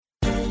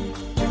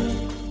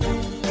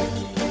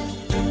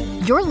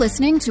You're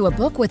listening to A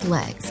Book with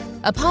Legs,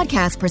 a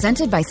podcast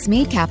presented by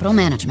Smead Capital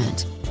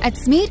Management. At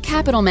Smead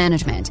Capital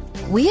Management,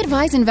 we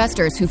advise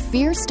investors who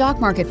fear stock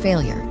market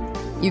failure.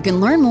 You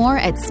can learn more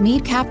at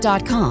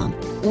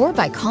smeadcap.com or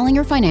by calling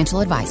your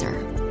financial advisor.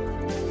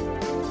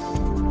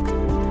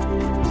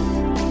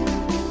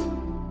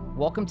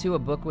 Welcome to A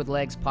Book with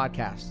Legs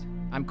podcast.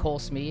 I'm Cole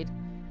Smead.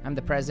 I'm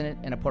the president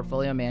and a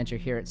portfolio manager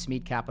here at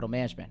Smead Capital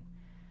Management.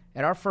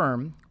 At our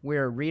firm,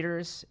 we're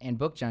readers and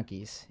book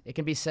junkies. It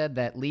can be said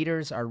that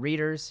leaders are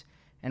readers,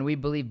 and we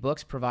believe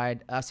books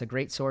provide us a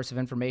great source of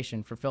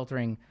information for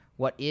filtering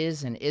what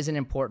is and isn't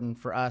important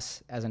for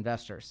us as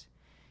investors.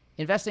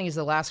 Investing is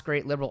the last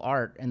great liberal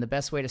art and the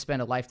best way to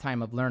spend a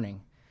lifetime of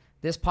learning.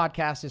 This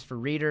podcast is for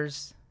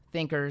readers,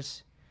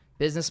 thinkers,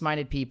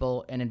 business-minded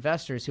people, and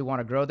investors who want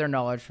to grow their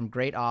knowledge from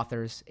great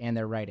authors and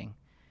their writing.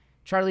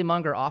 Charlie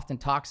Munger often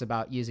talks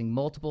about using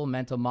multiple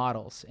mental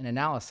models in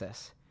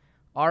analysis.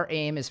 Our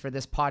aim is for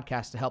this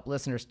podcast to help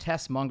listeners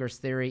test Munger's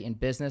theory in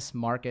business,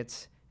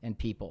 markets, and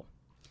people.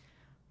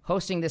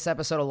 Hosting this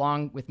episode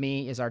along with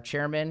me is our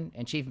chairman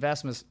and chief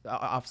investment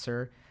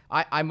officer.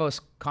 I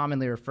most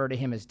commonly refer to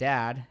him as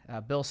Dad,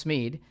 Bill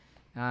Smead.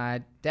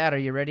 Dad, are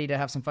you ready to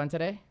have some fun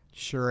today?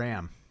 Sure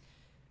am.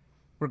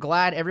 We're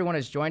glad everyone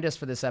has joined us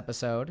for this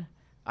episode.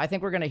 I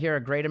think we're going to hear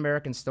a great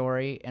American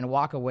story and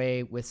walk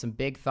away with some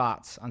big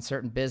thoughts on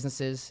certain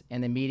businesses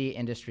and the media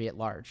industry at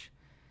large.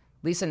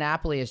 Lisa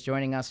Napoli is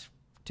joining us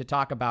to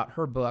talk about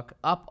her book,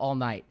 Up All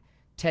Night,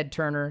 Ted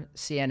Turner,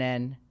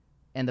 CNN,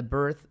 and the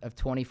Birth of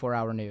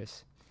 24-Hour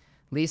News.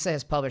 Lisa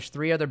has published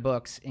 3 other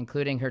books,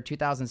 including her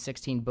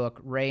 2016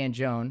 book, Ray and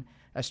Joan,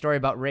 a story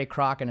about Ray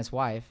Kroc and his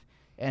wife,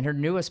 and her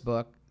newest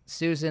book,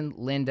 Susan,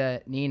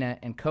 Linda, Nina,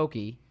 and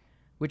Koki,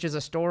 which is a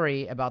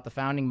story about the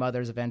founding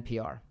mothers of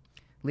NPR.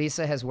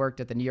 Lisa has worked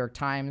at the New York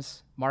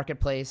Times,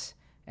 Marketplace,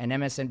 and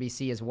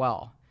MSNBC as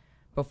well.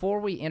 Before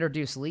we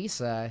introduce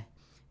Lisa,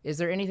 is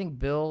there anything,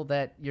 Bill,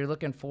 that you're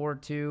looking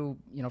forward to,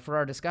 for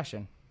our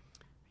discussion?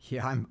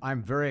 Yeah,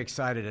 I'm very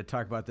excited to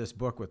talk about this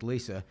book with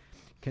Lisa,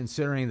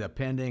 considering the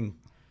pending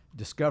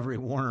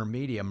Discovery-Warner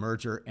Media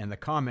merger and the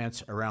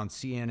comments around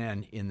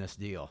CNN in this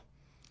deal.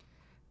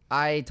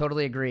 I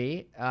totally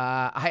agree.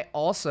 I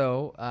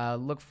also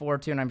look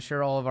forward to, and I'm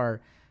sure all of our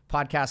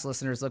podcast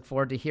listeners look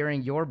forward to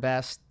hearing your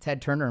best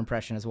Ted Turner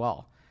impression as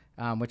well,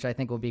 which I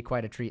think will be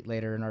quite a treat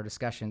later in our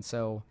discussion.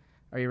 So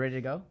are you ready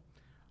to go?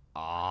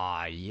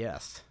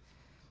 Yes.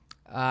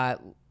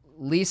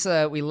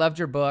 Lisa, we loved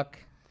your book.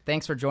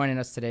 Thanks for joining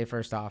us today,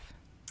 first off.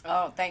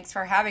 Oh, thanks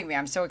for having me.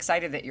 I'm so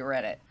excited that you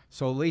read it.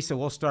 So, Lisa,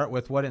 we'll start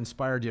with what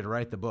inspired you to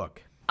write the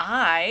book.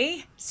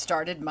 I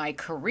started my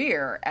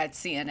career at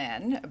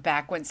CNN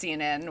back when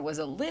CNN was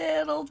a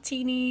little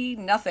teeny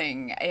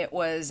nothing. It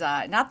was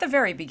not the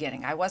very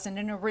beginning. I wasn't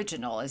an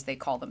original, as they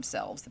call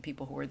themselves, the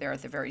people who were there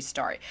at the very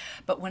start.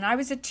 But when I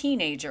was a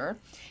teenager,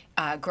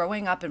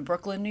 growing up in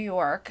Brooklyn, New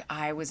York,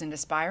 I was an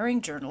aspiring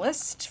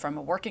journalist from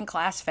a working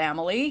class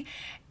family.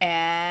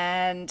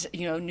 And,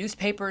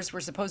 newspapers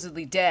were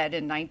supposedly dead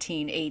in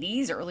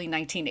early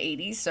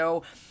 1980s.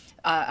 So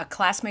a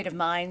classmate of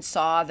mine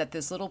saw that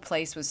this little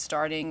place was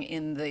starting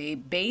in the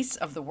base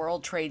of the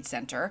World Trade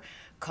Center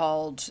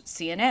called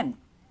CNN.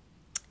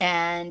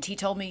 And he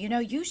told me,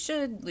 you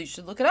should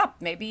look it up.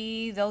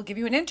 Maybe they'll give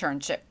you an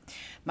internship.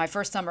 My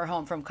first summer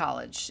home from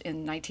college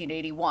in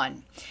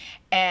 1981.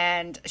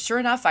 And sure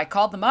enough, I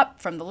called them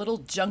up from the little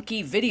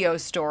junky video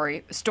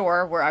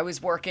store where I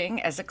was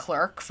working as a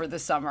clerk for the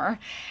summer.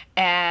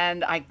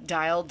 And I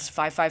dialed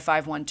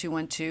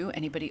 555-1212.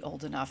 Anybody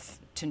old enough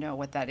to know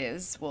what that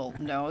is will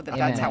know that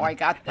that's how I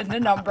got the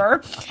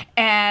number.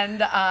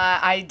 And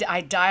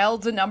I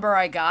dialed the number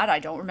I got. I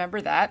don't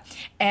remember that.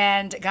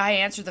 And a guy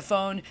answered the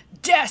phone,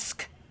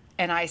 desk.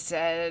 And I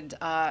said,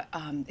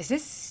 is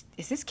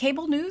this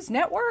cable news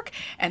network?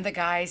 And the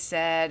guy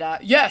said,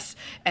 yes.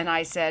 And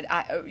I said,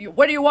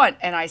 what do you want?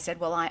 And I said,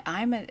 well,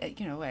 I'm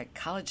a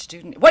college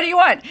student. What do you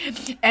want?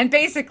 And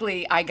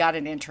basically, I got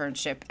an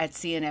internship at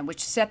CNN,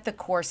 which set the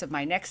course of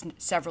my next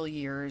several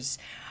years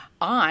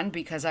on,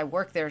 because I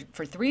worked there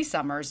for 3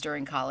 summers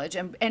during college.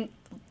 And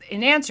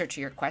in answer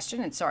to your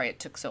question, and sorry it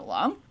took so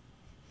long,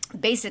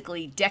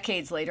 basically,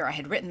 decades later, I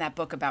had written that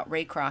book about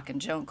Ray Kroc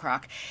and Joan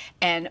Kroc,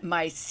 and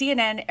my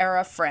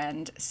CNN-era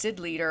friend, Sid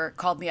Leader,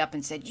 called me up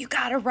and said, you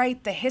got to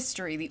write the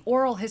history, the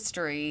oral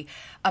history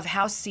of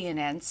how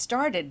CNN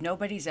started.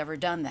 Nobody's ever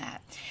done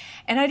that.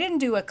 And I didn't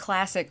do a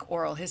classic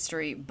oral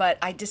history, but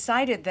I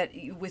decided that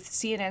with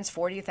CNN's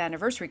 40th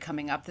anniversary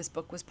coming up, this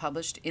book was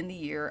published in the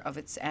year of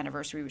its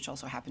anniversary, which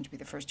also happened to be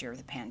the first year of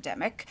the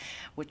pandemic,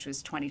 which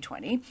was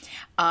 2020.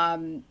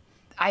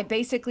 I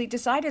basically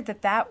decided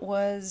that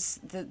was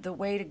the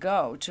way to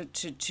go,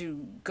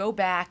 to go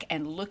back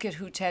and look at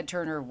who Ted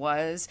Turner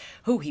was,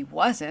 who he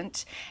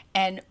wasn't,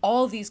 and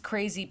all these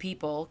crazy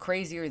people,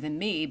 crazier than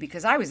me,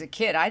 because I was a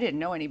kid, I didn't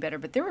know any better,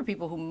 but there were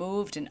people who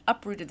moved and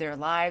uprooted their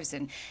lives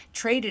and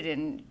traded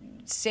in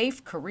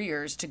safe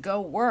careers to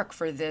go work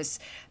for this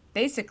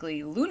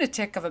basically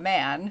lunatic of a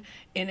man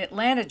in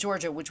Atlanta,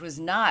 Georgia, which was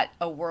not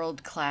a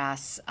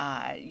world-class,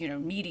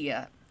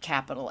 media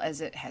capital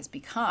as it has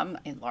become,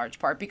 in large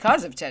part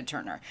because of Ted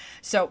Turner.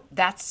 So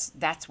that's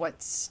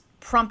what's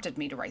prompted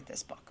me to write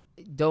this book.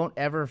 Don't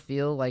ever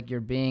feel like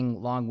you're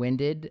being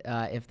long-winded.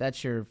 If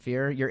that's your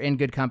fear, you're in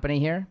good company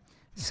here.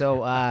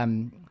 So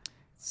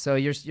so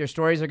your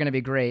stories are going to be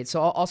great. So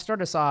I'll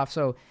start us off.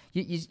 So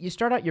you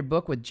start out your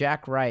book with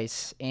Jack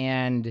Rice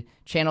and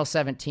Channel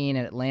 17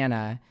 in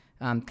Atlanta,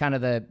 kind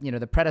of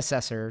the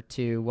predecessor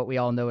to what we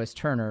all know as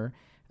Turner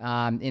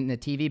in the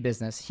TV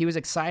business. He was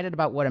excited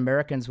about what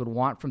Americans would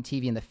want from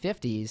TV in the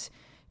 50s.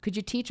 Could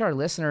you teach our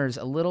listeners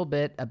a little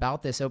bit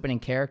about this opening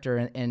character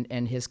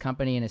and his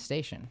company and his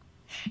station?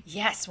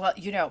 Yes. Well,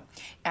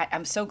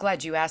 I'm so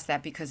glad you asked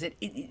that because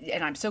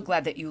and I'm so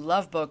glad that you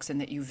love books and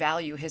that you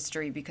value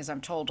history, because I'm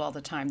told all the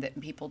time that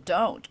people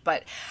don't.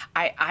 But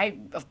I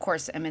of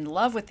course, am in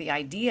love with the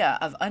idea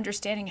of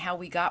understanding how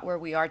we got where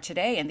we are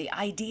today, and the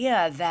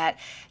idea that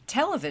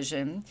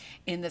television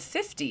in the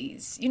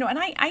 50s, and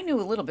I knew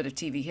a little bit of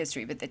TV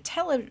history, but the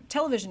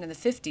television in the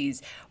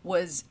 50s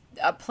was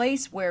a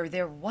place where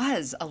there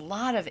was a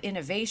lot of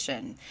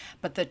innovation,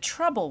 but the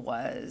trouble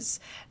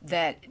was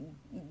that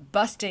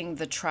busting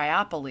the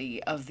triopoly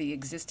of the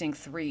existing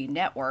three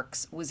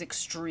networks was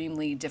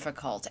extremely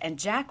difficult. And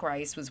Jack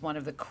Rice was one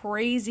of the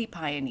crazy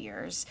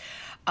pioneers.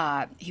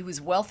 He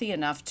was wealthy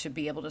enough to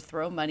be able to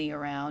throw money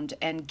around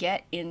and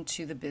get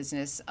into the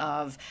business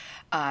of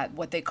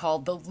what they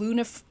called the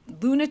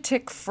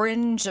lunatic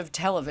fringe of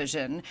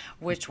television,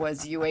 which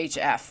was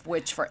UHF,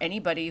 which for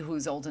anybody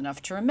who's old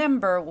enough to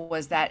remember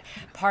was that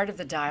part of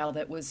the dial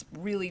that was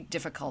really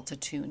difficult to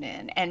tune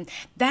in. And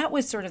that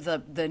was sort of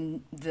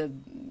the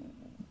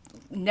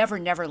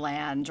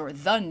Neverland or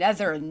the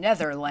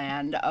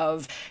Netherland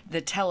of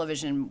the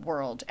television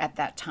world at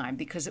that time,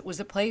 because it was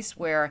a place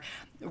where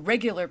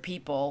regular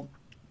people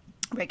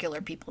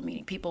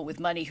meaning people with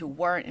money who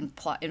weren't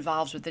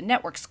involved with the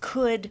networks,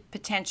 could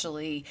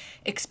potentially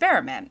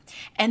experiment.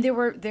 And there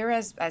were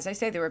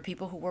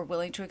people who were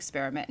willing to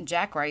experiment, and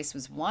Jack Rice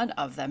was one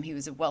of them. He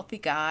was a wealthy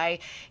guy.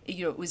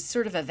 It was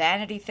sort of a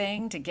vanity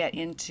thing to get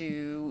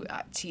into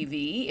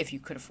TV if you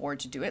could afford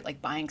to do it,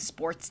 like buying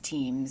sports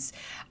teams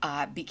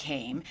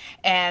became,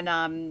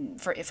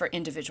 and for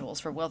individuals,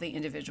 for wealthy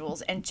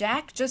individuals. And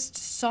Jack just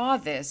saw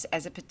this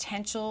as a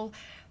potential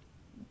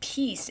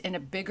piece in a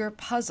bigger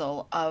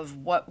puzzle of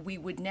what we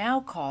would now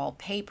call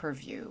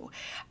pay-per-view.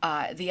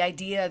 The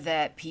idea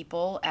that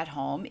people at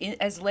home,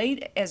 as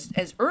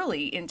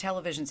early in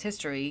television's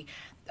history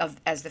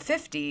as the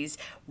 50s,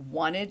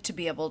 wanted to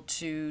be able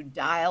to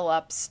dial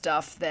up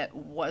stuff that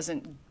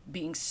wasn't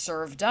being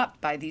served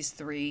up by these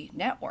three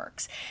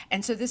networks.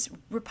 And so this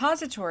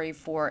repository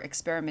for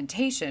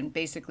experimentation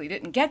basically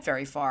didn't get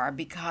very far,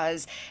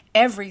 because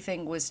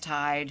everything was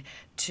tied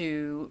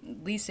to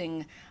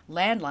leasing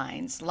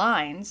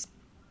lines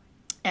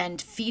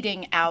and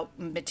feeding out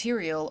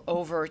material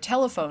over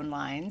telephone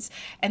lines.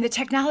 And the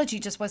technology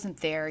just wasn't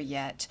there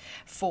yet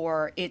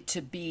for it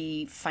to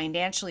be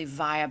financially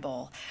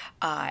viable.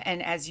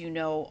 And as you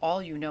know,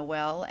 all you know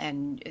well,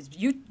 and as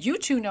you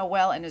two know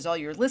well, and as all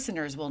your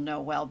listeners will know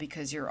well,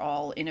 because you're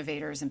all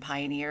innovators and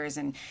pioneers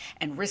and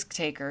risk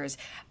takers,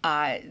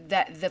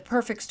 that the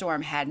perfect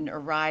storm hadn't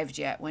arrived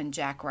yet when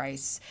Jack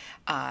Rice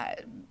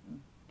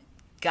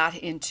got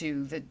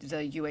into the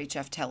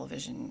UHF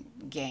television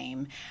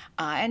game,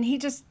 and he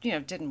just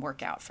didn't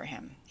work out for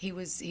him. He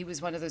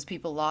was one of those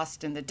people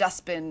lost in the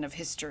dustbin of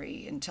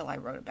history until I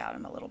wrote about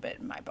him a little bit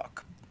in my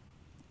book.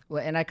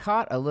 Well, and I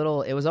caught a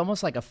little, it was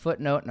almost like a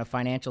footnote in a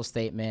financial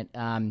statement,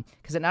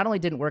 because it not only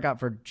didn't work out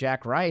for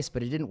Jack Rice,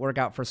 but it didn't work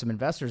out for some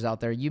investors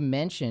out there. You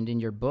mentioned in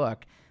your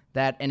book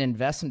that an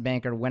investment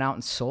banker went out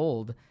and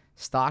sold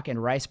stock in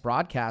Rice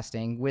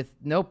Broadcasting with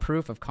no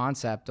proof of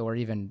concept or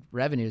even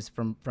revenues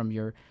from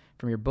your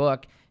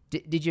book.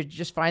 Did you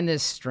just find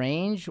this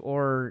strange,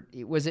 or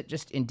was it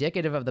just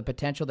indicative of the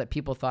potential that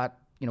people thought,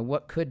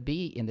 what could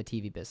be in the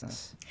TV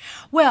business?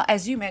 Well,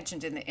 as you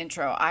mentioned in the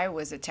intro, I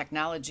was a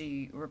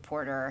technology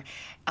reporter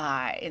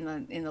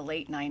in the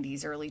late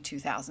 90s, early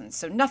 2000s.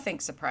 So nothing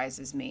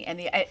surprises me. And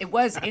it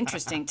was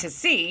interesting to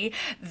see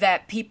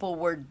that people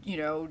were,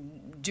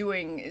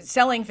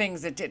 selling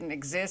things that didn't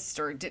exist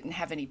or didn't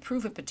have any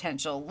proof of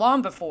potential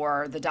long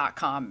before the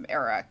 .com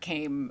era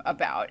came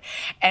about.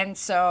 And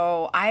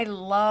so I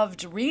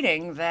loved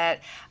reading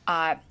that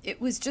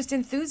it was just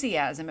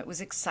enthusiasm. It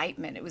was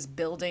excitement. It was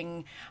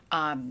building,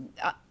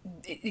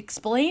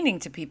 explaining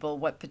to people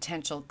what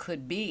potential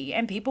could be.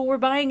 And people were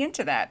buying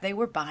into that. They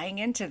were buying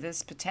into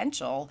this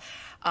potential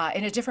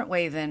in a different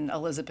way than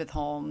Elizabeth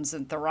Holmes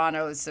and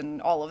Theranos and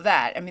all of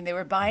that. I mean, they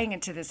were buying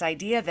into this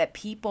idea that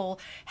people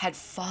had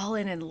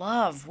fallen in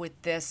love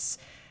with this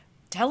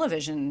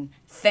television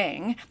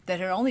thing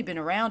that had only been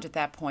around at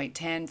that point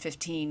 10,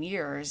 15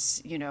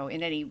 years, in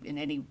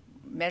any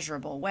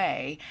measurable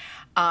way,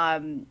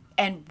 and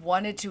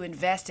wanted to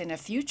invest in a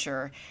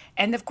future.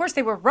 And of course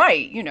they were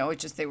right,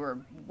 it's just they were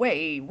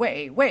way,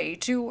 way, way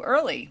too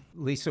early.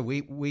 Lisa,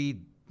 we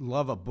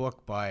love a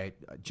book by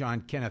John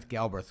Kenneth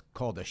Galbraith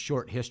called A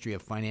Short History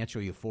of Financial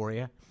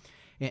Euphoria.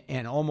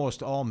 And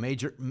almost all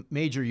major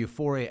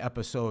euphoria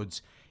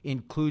episodes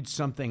include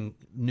something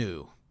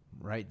new,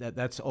 right?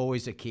 That's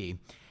always a key.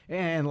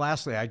 And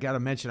lastly, I got to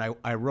mention,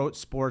 I wrote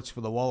sports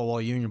for the Walla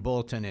Walla Union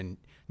Bulletin in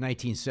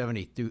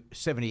 1978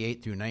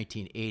 through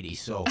 1980,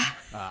 so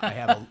I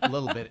have a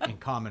little bit in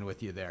common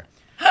with you there.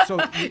 So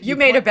you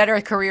made a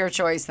better career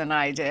choice than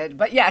I did,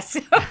 but yes.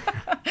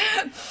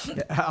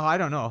 I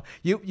don't know.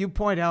 You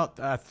point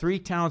out 3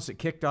 towns that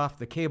kicked off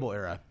the cable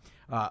era.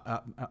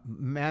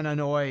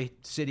 Mananoy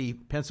City,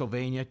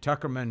 Pennsylvania,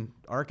 Tuckerman,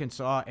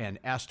 Arkansas, and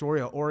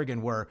Astoria,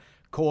 Oregon, where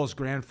Cole's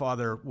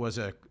grandfather was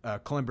a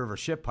Columbia River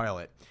ship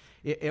pilot.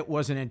 It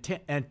was an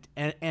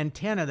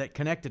antenna that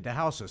connected to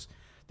houses.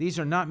 These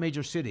are not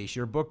major cities.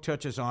 Your book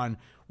touches on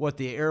what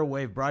the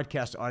airwave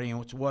broadcast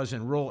audience was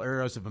in rural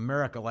areas of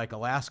America, like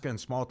Alaska and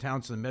small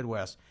towns in the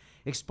Midwest.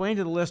 Explain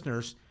to the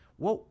listeners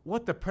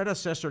what the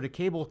predecessor to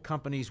cable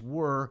companies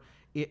were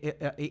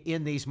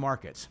in these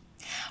markets.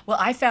 Well,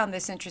 I found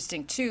this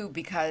interesting too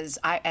because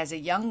as a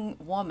young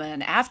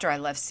woman, after I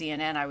left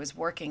CNN, I was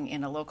working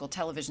in a local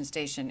television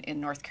station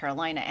in North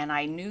Carolina, and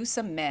I knew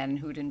some men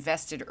who'd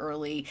invested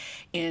early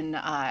in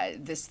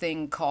this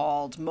thing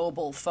called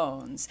mobile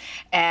phones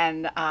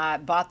and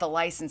bought the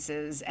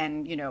licenses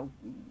and,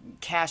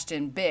 cashed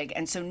in big.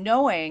 And so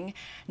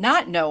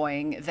not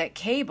knowing that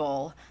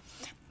cable.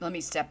 Let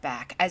me step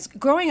back. As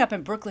growing up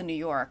in Brooklyn, New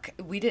York,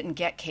 we didn't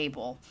get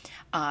cable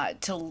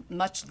till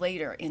much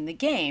later in the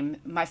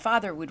game. My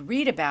father would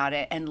read about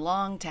it and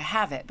long to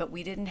have it, but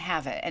we didn't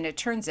have it. And it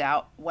turns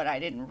out what I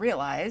didn't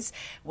realize,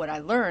 what I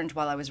learned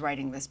while I was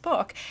writing this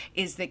book,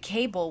 is that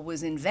cable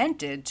was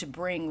invented to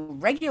bring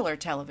regular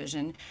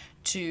television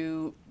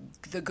to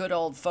the good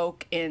old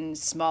folk in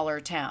smaller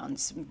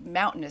towns,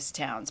 mountainous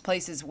towns,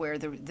 places where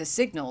the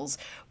signals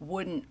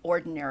wouldn't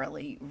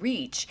ordinarily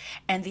reach.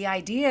 And the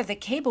idea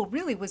that cable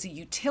really was a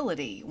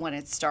utility when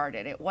it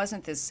started. It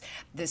wasn't this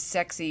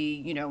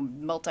sexy,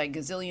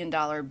 multi-gazillion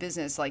dollar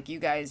business like you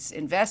guys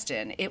invest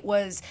in. It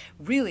was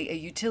really a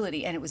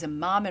utility, and it was a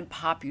mom and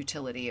pop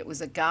utility. It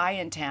was a guy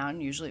in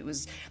town. Usually it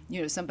was,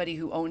 somebody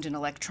who owned an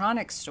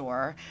electronics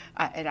store.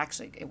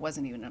 It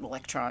wasn't even an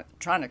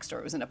electronics store.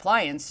 It was an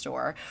appliance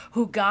store.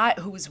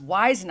 Who was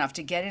wise enough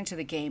to get into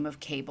the game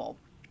of cable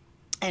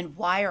and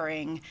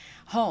wiring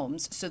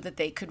homes so that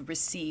they could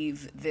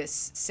receive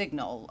this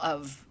signal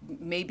of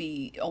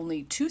maybe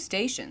only 2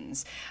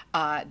 stations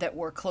that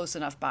were close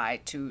enough by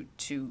to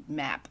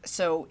map.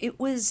 So it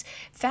was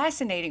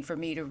fascinating for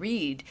me to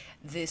read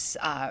this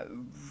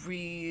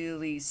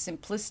really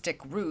simplistic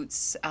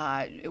roots.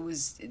 It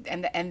was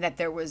and that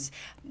there was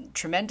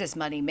tremendous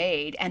money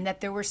made, and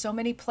that there were so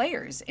many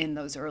players in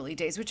those early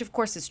days, which of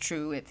course is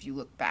true if you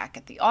look back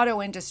at the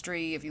auto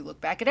industry, if you look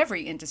back at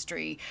every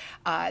industry.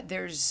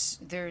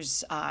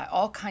 There's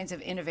all kinds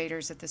of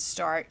innovators at the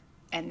start,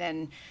 and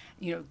then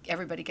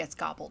everybody gets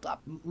gobbled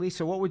up.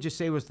 Lisa, what would you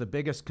say was the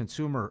biggest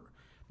consumer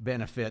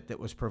benefit that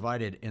was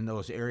provided in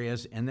those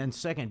areas? And then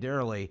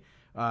secondarily,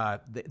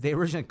 they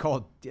originally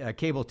called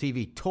cable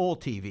TV toll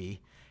TV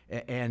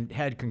and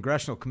had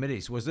congressional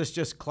committees. Was this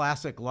just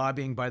classic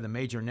lobbying by the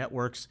major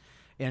networks,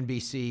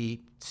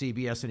 NBC,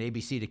 CBS, and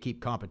ABC, to keep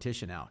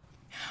competition out?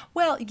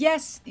 Well,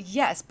 yes,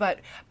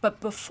 but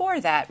before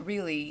that,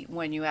 really,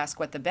 when you ask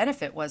what the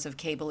benefit was of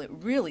cable, it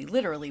really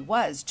literally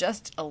was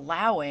just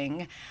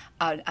allowing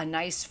a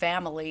nice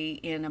family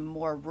in a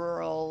more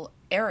rural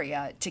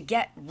area to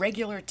get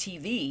regular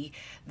TV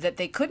that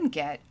they couldn't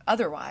get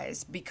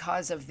otherwise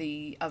because of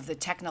the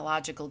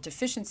technological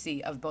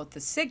deficiency of both the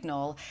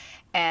signal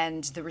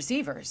and the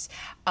receivers.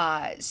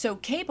 So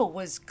cable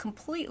was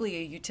completely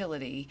a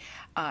utility.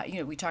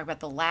 We talk about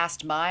the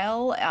last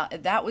mile.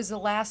 That was the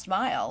last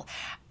mile.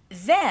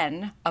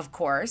 Then, of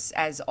course,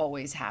 as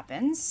always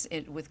happens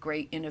with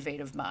great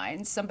innovative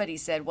minds, somebody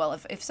said, well,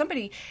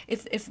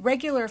 if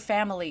regular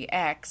family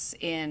X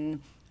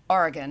in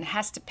Oregon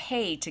has to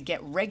pay to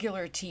get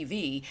regular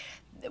TV,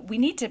 we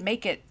need to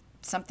make it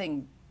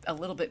something a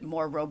little bit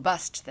more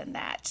robust than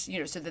that,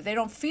 so that they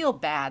don't feel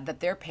bad that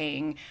they're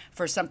paying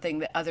for something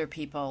that other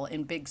people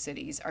in big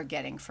cities are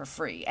getting for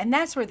free. And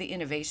that's where the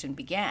innovation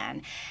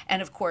began.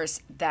 And of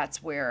course,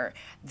 that's where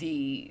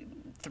the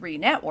 3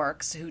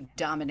 networks who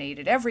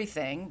dominated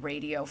everything,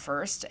 radio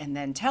first and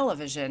then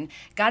television,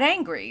 got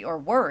angry or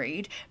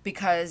worried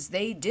because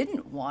they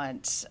didn't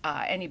want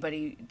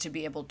anybody to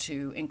be able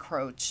to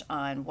encroach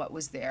on what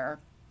was their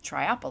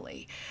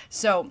triopoly.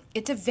 So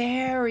it's a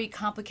very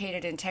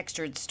complicated and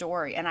textured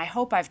story, and I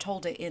hope I've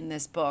told it in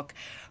this book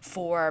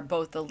for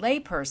both the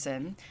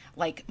layperson,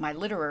 like my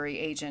literary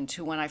agent,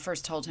 who when I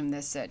first told him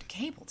this said,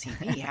 cable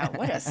TV,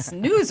 what a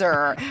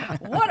snoozer,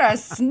 what a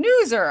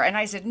snoozer. And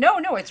I said, no,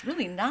 it's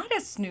really not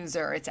a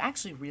snoozer. It's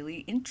actually really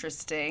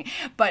interesting.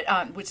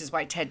 But which is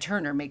why Ted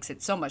Turner makes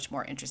it so much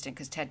more interesting,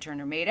 because Ted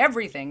Turner made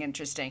everything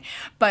interesting.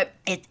 But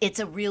it's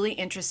a really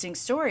interesting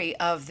story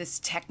of this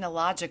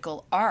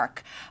technological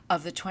arc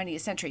of the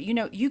 20th century.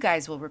 You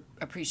guys will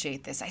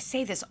appreciate this. I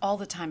say this all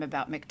the time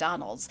about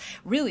McDonald's.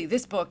 Really,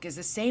 this book is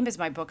the same as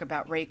my book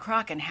about Ray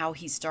Kroc and how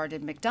he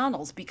started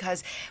McDonald's,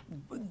 because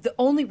the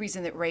only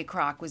reason that Ray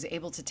Kroc was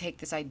able to take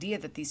this idea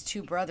that these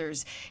two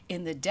brothers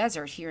in the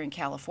desert here in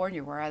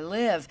California, where I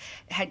live,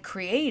 had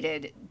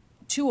created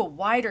to a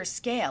wider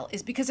scale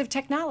is because of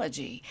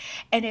technology.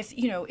 And if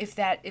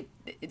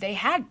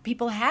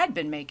people had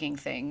been making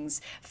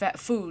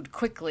food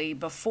quickly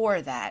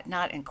before that,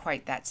 not in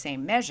quite that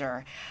same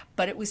measure,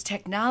 but it was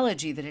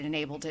technology that had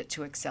enabled it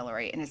to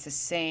accelerate. And it's the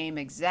same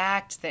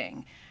exact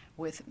thing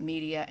with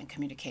media and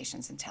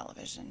communications and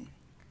television.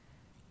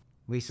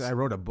 Lisa, I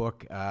wrote a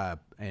book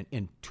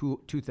in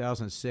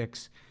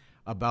 2006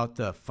 about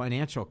the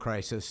financial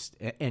crisis,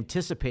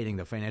 anticipating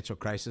the financial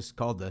crisis,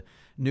 called The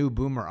New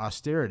Boomer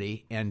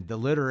Austerity, and the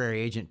literary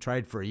agent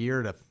tried for a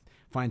year to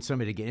find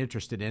somebody to get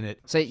interested in it.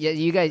 So yeah,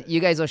 you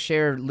guys will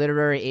share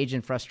literary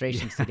agent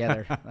frustrations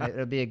together.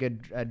 It'll be a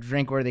good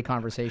drink-worthy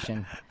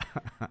conversation.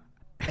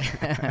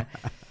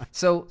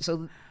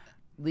 So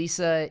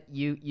Lisa,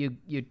 you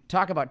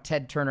talk about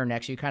Ted Turner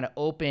next. You kind of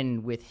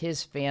open with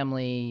his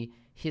family,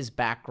 his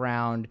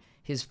background,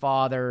 his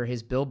father,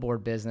 his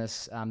billboard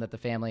business that the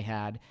family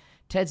had.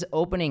 Ted's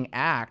opening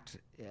act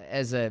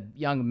as a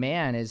young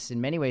man is in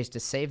many ways to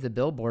save the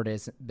billboard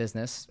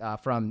business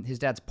from his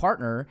dad's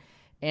partner.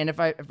 And if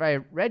I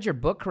read your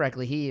book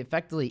correctly, he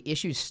effectively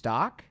issues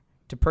stock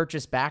to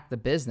purchase back the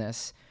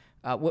business.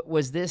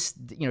 Was this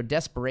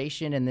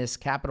desperation in this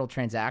capital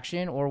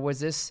transaction, or was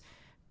this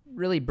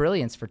really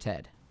brilliance for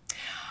Ted?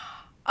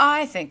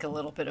 I think a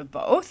little bit of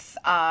both.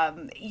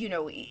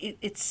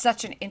 It's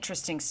such an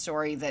interesting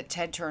story that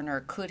Ted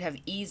Turner could have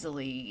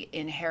easily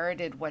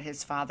inherited what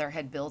his father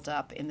had built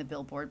up in the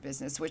billboard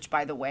business, which,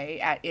 by the way,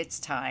 at its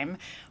time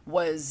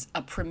was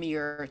a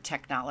premier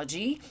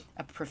technology,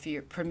 a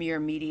premier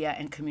media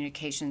and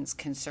communications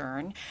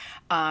concern.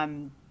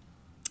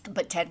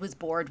 But Ted was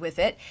bored with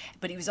it,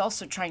 but he was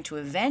also trying to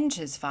avenge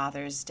his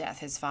father's death.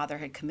 His father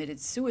had committed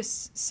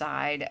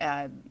suicide,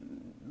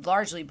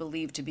 largely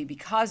believed to be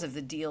because of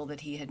the deal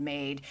that he had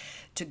made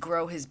to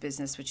grow his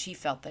business, which he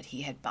felt that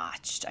he had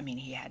botched. I mean,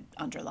 he had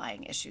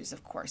underlying issues,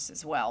 of course,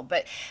 as well.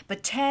 But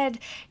Ted,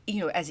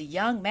 as a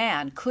young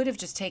man, could have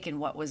just taken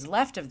what was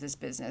left of this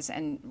business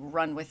and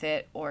run with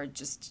it, or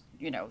just,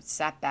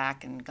 sat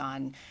back and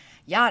gone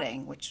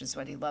yachting, which was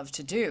what he loved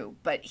to do.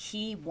 But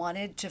he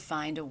wanted to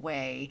find a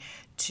way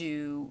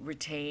to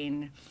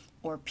retain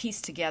or piece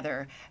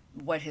together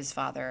what his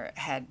father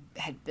had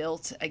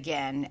built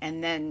again.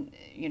 And then,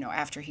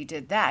 after he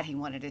did that, he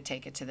wanted to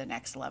take it to the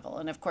next level.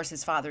 And of course,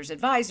 his father's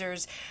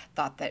advisors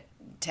thought that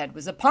Ted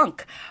was a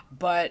punk,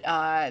 but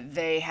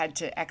they had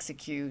to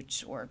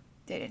execute, or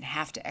they didn't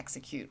have to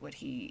execute what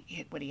he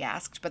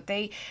asked, but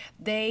they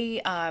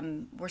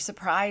were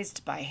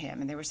surprised by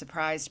him, and they were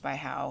surprised by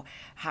how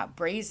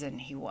brazen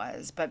he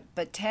was.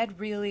 But Ted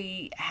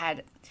really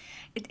had.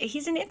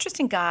 He's an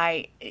interesting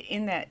guy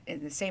in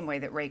the same way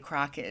that Ray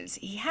Kroc is.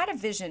 He had a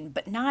vision,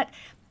 but not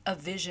a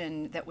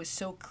vision that was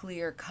so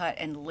clear cut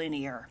and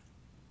linear.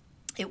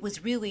 It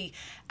was really,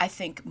 I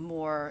think,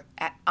 more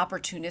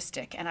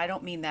opportunistic. And I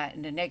don't mean that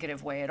in a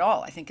negative way at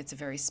all. I think it's a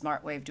very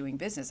smart way of doing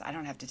business. I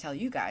don't have to tell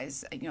you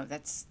guys,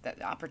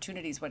 that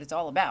opportunity is what it's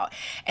all about.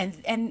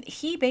 And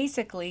he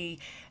basically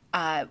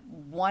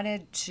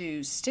wanted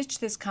to stitch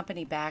this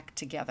company back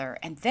together,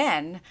 and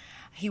then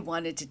he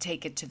wanted to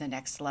take it to the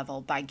next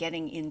level by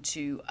getting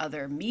into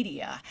other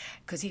media,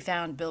 because he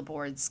found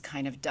billboards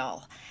kind of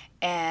dull.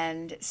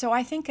 And so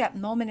I think that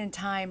moment in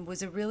time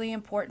was a really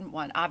important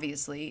one.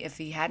 Obviously, if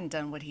he hadn't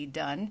done what he'd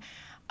done,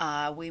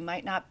 we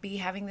might not be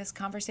having this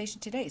conversation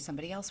today.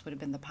 Somebody else would have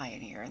been the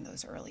pioneer in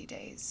those early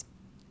days.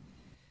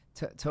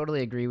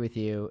 Totally agree with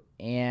you.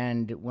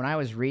 And when I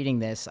was reading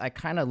this, I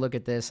kind of look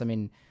at this. I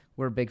mean,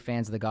 we're big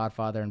fans of The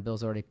Godfather, and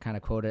Bill's already kind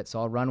of quoted it, so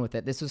I'll run with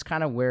it. This was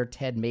kind of where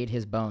Ted made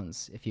his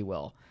bones, if you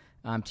will.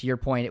 To your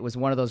point, it was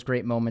one of those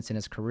great moments in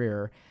his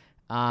career.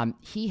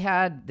 He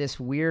had this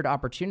weird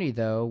opportunity,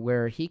 though,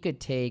 where he could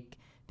take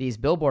these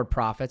billboard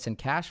profits and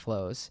cash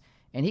flows,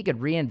 and he could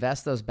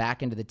reinvest those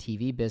back into the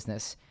TV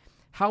business.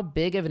 How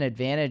big of an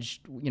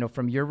advantage,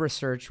 from your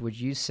research, would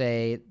you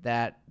say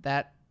that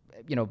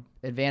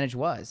advantage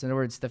was? In other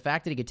words, the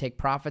fact that he could take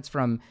profits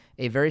from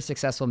a very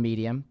successful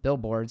medium,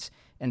 billboards,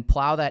 and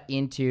plow that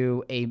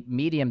into a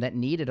medium that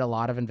needed a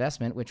lot of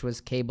investment, which was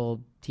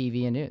cable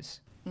TV and news.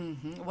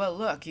 Mm-hmm. Well,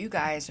 look, you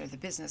guys are the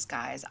business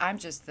guys. I'm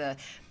just the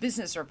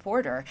business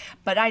reporter.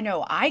 But I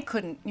know I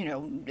couldn't,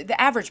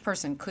 the average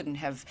person couldn't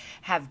have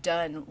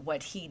done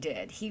what he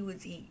did.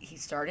 He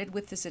started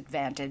with this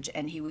advantage,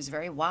 and he was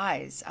very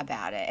wise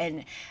about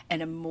it.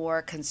 And a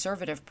more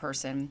conservative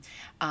person,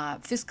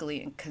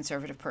 fiscally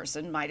conservative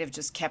person, might have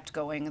just kept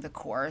going the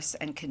course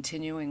and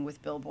continuing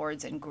with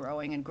billboards and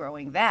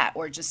growing that,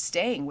 or just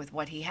staying with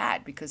what he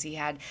had, because he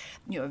had,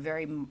 a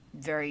very,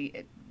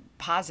 very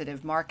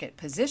positive market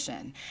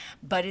position.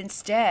 But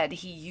instead,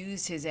 he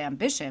used his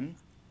ambition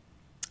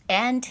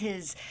And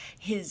his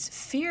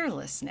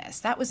fearlessness.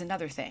 That was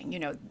another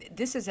thing.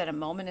 This is at a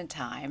moment in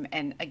time,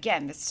 and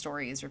again, this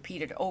story is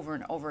repeated over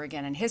and over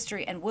again in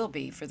history and will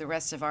be for the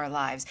rest of our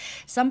lives.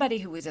 Somebody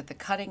who was at the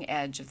cutting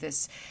edge of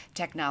this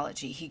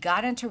technology. He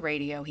got into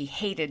radio. He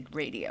hated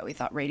radio. He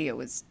thought radio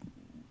was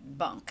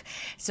bunk.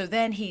 So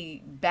then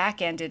he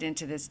back-ended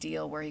into this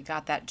deal where he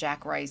got that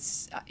Jack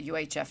Rice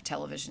UHF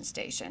television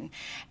station,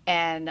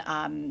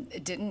 and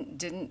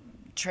didn't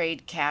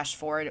trade cash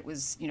for it. It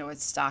was, a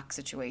stock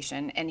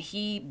situation. And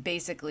he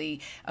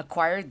basically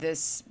acquired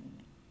this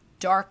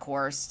dark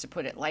horse, to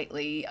put it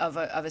lightly, of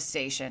a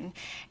station,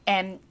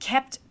 and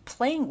kept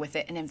playing with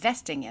it and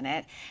investing in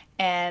it.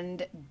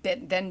 And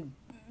then,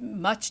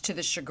 much to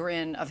the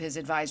chagrin of his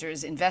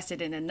advisors,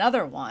 invested in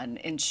another one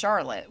in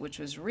Charlotte, which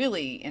was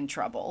really in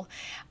trouble,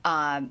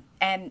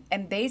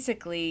 and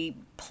basically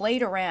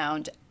played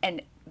around,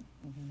 and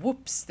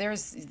whoops,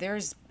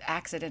 there's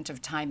accident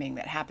of timing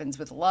that happens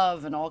with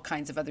love and all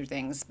kinds of other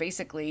things.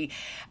 Basically,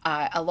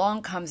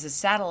 along comes a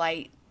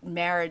satellite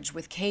marriage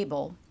with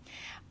cable,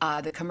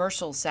 the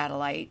commercial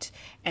satellite,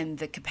 and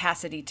the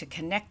capacity to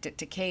connect it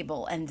to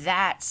cable. And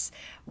that's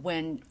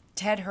when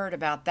Ted heard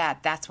about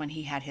that. That's when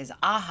he had his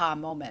aha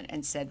moment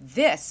and said,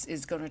 this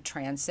is going to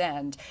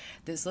transcend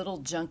this little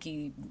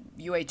junky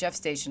UHF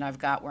station I've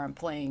got where I'm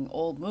playing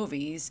old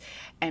movies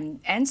and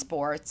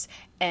sports,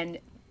 and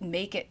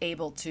make it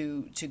able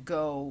to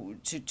go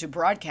to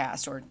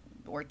broadcast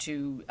or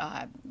to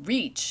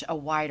reach a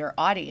wider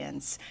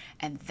audience.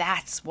 And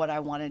that's what I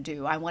want to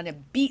do. I want to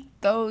beat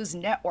those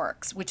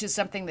networks, which is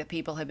something that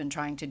people have been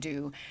trying to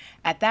do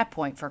at that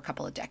point for a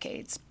couple of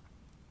decades.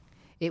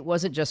 It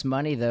wasn't just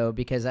money, though,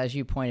 because as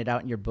you pointed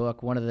out in your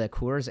book, one of the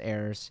Coors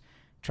heirs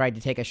tried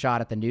to take a shot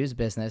at the news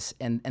business,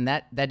 and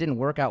that didn't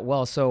work out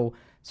well. So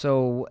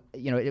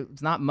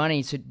it's not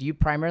money. So do you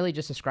primarily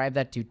just ascribe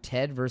that to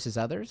Ted versus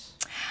others?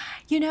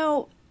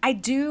 I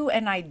do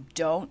and I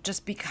don't,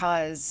 just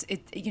because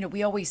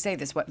we always say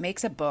this: what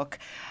makes a book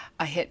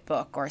a hit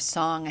book, or a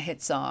song a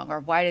hit song, or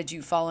why did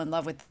you fall in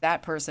love with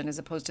that person as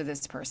opposed to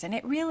this person?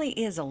 It really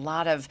is a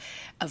lot of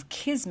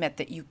kismet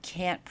that you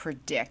can't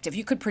predict. If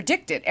you could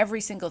predict it,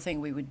 every single thing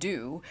we would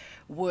do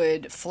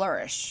would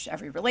flourish.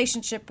 Every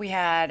relationship we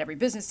had, every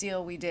business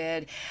deal we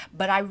did.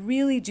 But I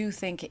really do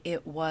think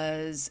it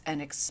was an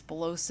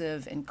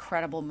explosive,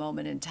 incredible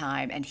moment in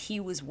time, and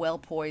he was well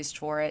poised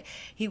for it.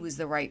 He was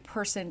the right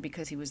person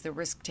because he was the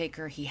risk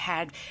taker. He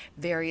had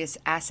various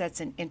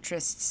assets and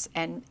interests,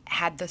 and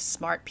had the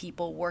smart people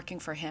working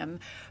for him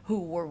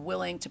who were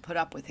willing to put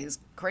up with his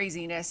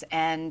craziness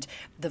and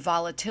the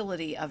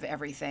volatility of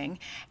everything.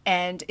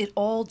 And it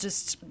all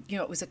just,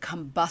 it was a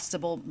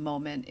combustible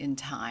moment in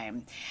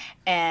time.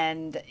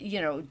 And,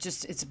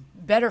 it's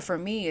better for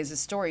me as a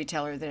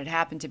storyteller that it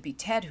happened to be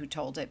Ted who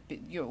told it.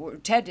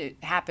 Ted,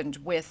 it happened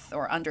with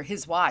or under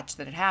his watch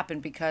that it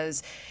happened,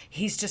 because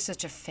he's just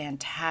such a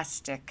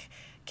fantastic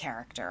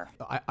character.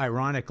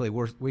 Ironically,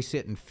 we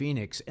sit in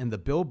Phoenix, and the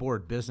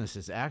billboard business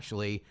is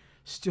actually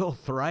still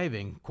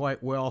thriving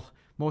quite well,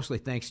 mostly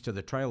thanks to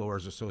the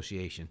Trailers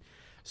Association.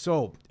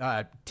 So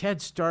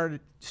Ted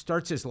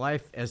starts his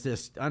life as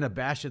this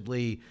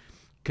unabashedly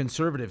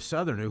conservative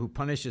Southerner who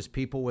punishes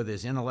people with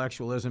his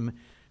intellectualism,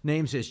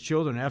 names his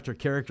children after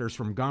characters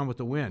from Gone with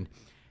the Wind.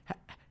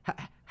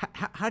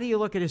 How do you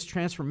look at his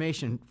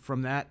transformation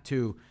from that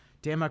to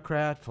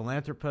Democrat,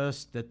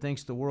 philanthropist that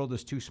thinks the world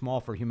is too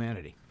small for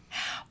humanity?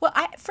 Well,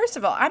 first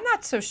of all, I'm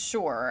not so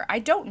sure. I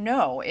don't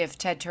know if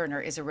Ted Turner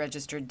is a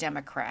registered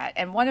Democrat.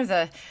 And one of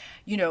the,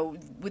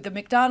 with the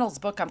McDonald's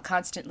book, I'm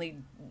constantly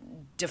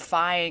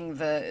defying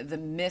the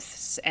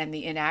myths and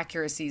the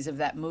inaccuracies of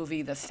that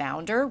movie, The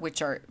Founder,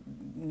 which are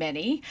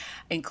many,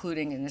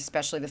 including and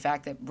especially the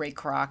fact that Ray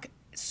Kroc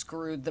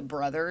screwed the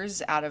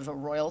brothers out of a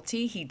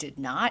royalty. He did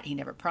not. He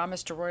never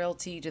promised a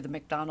royalty to the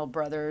McDonald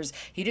brothers.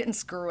 He didn't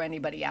screw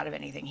anybody out of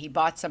anything. He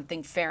bought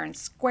something fair and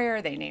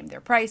square. They named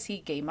their price. He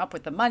came up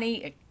with the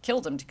money. It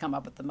killed him to come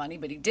up with the money,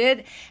 but he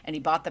did, and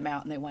he bought them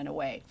out and they went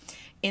away.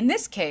 In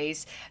this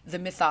case, the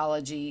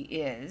mythology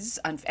is,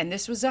 and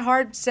this was a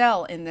hard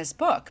sell in this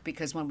book,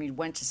 because when we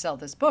went to sell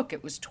this book,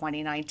 it was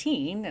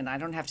 2019, and I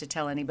don't have to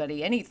tell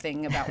anybody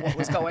anything about what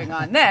was going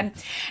on then.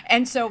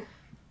 And so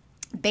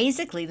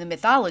basically, the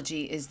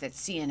mythology is that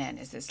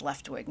CNN is this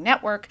left-wing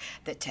network,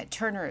 that Ted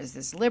Turner is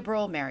this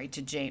liberal married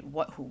to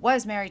who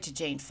was married to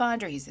Jane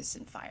Fonda. He's this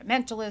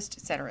environmentalist,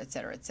 et cetera, et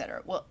cetera, et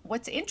cetera. Well,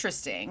 what's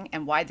interesting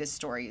and why this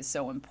story is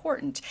so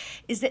important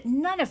is that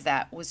none of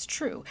that was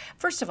true.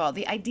 First of all,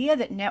 the idea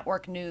that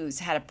network news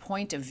had a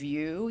point of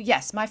view.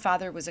 Yes, my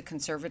father was a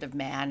conservative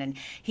man, and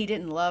he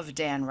didn't love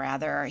Dan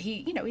Rather.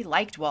 He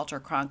liked Walter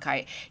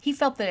Cronkite. He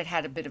felt that it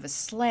had a bit of a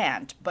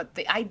slant, but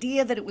the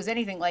idea that it was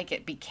anything like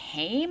it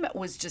became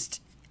was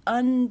just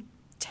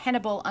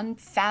untenable,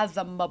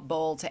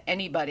 unfathomable to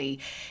anybody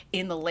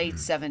in the late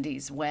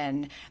 70s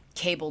when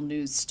cable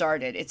news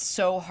started. It's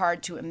so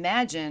hard to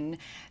imagine,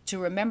 to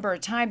remember a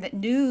time that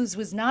news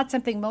was not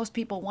something most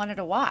people wanted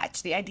to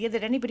watch. The idea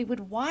that anybody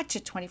would watch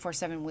it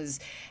 24/7 was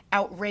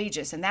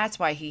outrageous, and that's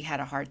why he had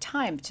a hard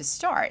time to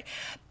start.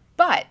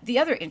 But the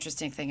other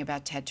interesting thing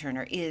about Ted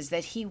Turner is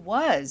that he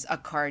was a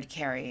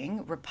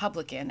card-carrying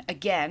Republican,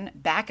 again,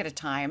 back at a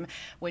time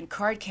when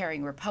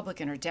card-carrying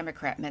Republican or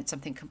Democrat meant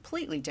something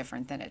completely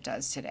different than it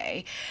does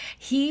today.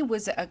 He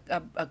was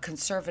a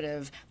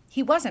conservative.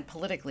 He wasn't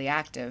politically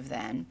active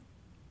then.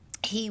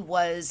 He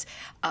was,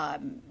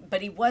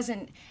 but he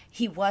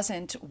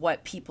wasn't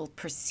what people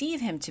perceive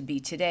him to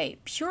be today,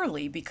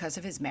 purely because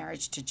of his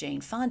marriage to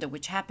Jane Fonda,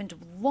 which happened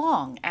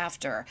long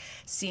after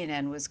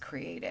CNN was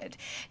created.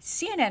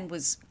 CNN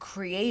was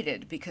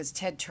created because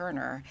Ted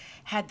Turner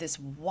had this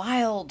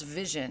wild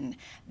vision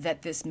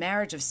that this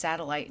marriage of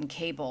satellite and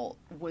cable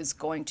was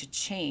going to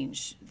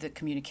change the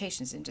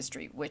communications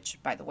industry,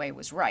 which, by the way,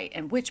 was right,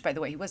 and which, by the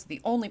way, he wasn't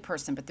the only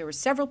person, but there were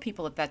several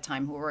people at that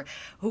time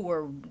who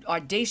were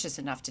audacious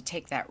enough to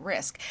take that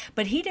risk.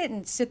 But he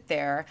didn't sit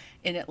there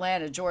in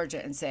Atlanta,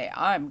 Georgia, and say,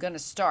 I'm going to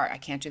start, I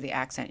can't do the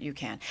accent, you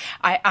can,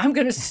 I'm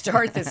going to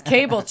start this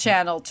cable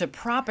channel to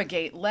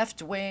propagate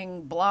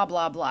left-wing blah,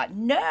 blah, blah.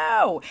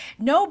 No,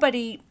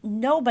 nobody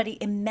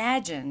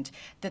imagined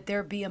that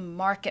there'd be a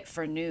market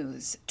for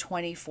news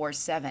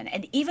 24/7.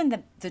 And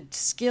even the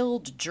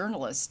skilled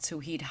journalists who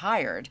he'd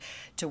hired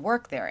to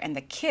work there, and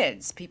the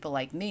kids, people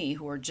like me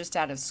who were just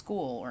out of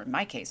school, or in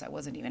my case, I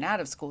wasn't even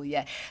out of school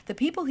yet, the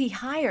people he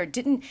hired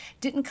didn't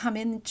come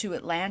into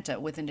Atlanta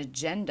with an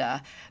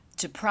agenda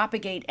to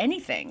propagate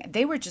anything.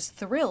 They were just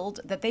thrilled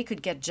that they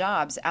could get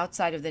jobs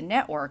outside of the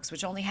networks,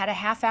 which only had a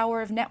half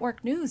hour of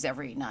network news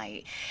every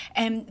night.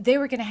 And they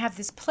were going to have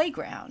this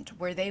playground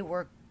where they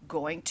were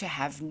going to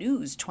have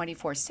news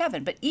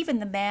 24/7. But even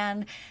the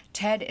man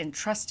Ted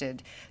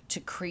entrusted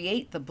to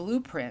create the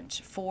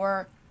blueprint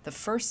for the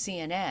first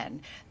CNN,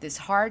 this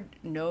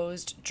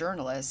hard-nosed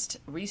journalist,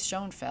 Reese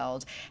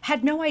Schoenfeld,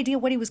 had no idea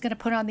what he was going to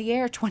put on the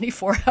air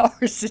 24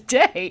 hours a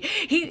day.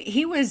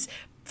 He was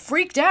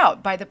freaked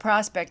out by the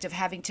prospect of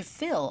having to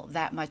fill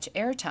that much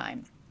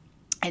airtime.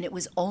 And it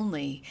was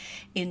only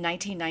in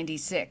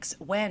 1996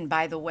 when,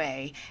 by the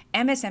way,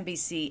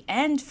 MSNBC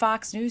and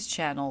Fox News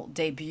Channel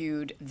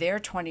debuted their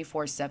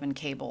 24/7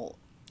 cable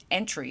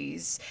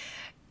entries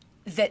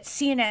that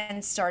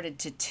CNN started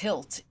to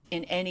tilt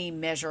in any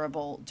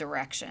measurable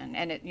direction.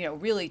 And it,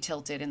 really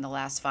tilted in the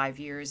last 5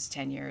 years,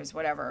 10 years,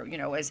 whatever,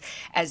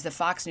 as the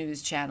Fox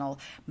News Channel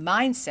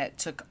mindset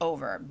took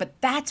over.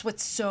 But that's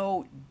what's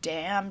so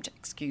damned,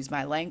 excuse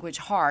my language,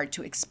 hard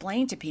to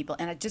explain to people.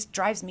 And it just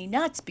drives me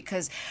nuts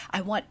because I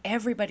want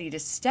everybody to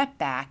step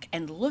back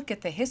and look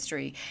at the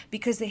history,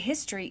 because the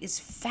history is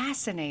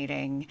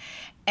fascinating.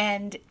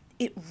 And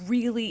it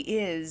really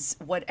is,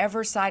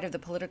 whatever side of the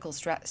political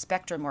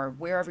spectrum or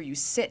wherever you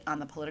sit on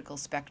the political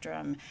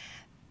spectrum,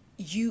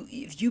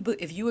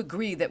 if you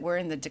agree that we're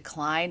in the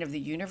decline of the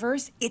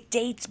universe, it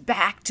dates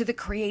back to the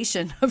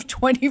creation of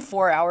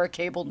 24-hour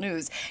cable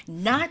news,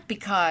 not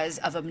because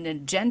of an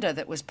agenda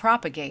that was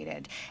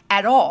propagated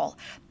at all,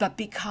 but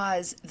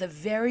because the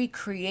very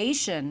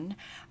creation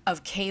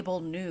of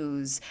cable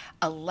news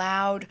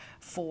allowed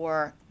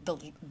for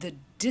the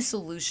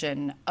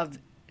dissolution of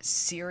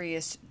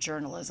serious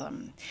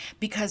journalism.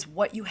 Because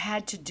what you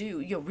had to do,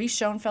 Reese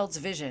Schoenfeld's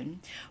vision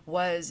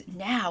was,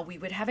 now we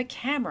would have a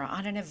camera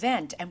on an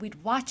event and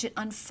we'd watch it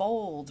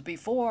unfold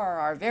before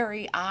our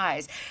very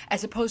eyes,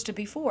 as opposed to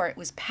before it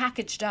was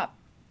packaged up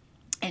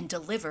and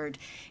delivered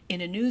in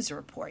a news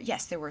report.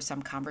 Yes, there were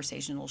some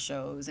conversational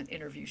shows and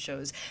interview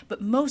shows, but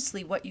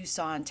mostly what you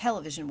saw on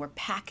television were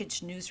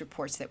packaged news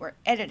reports that were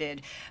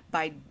edited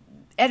by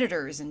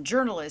editors and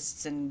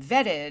journalists and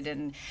vetted,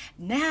 and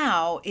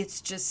now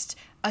it's just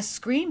a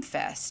scream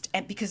fest,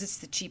 and because it's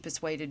the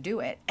cheapest way to do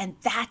it. And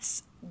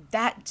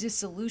that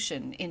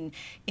dissolution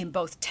in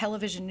both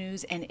television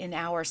news and in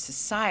our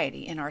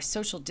society, in our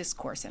social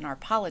discourse, in our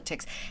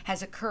politics,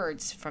 has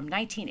occurred from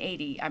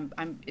 1980.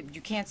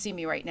 You can't see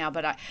me right now,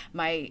 but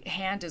my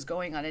hand is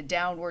going on a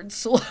downward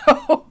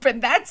slope,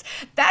 and that's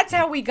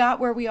how we got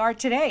where we are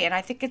today. And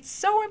I think it's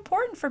so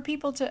important for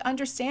people to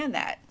understand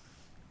that.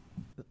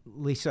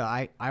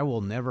 Lisa, I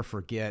will never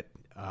forget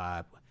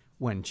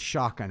when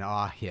shock and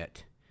awe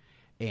hit,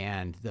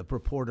 and the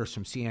reporters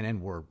from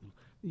CNN were,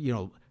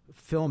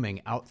 filming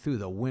out through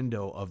the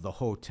window of the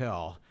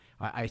hotel.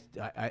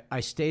 I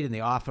stayed in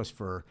the office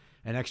for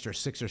an extra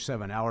 6 or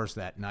 7 hours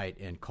that night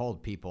and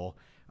called people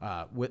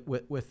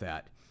with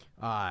that.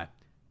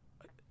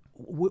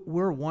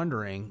 We're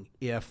wondering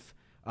if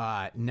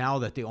now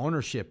that the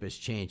ownership is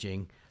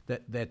changing,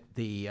 that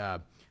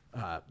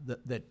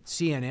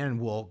CNN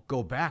will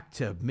go back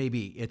to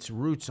maybe its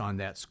roots on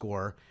that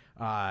score.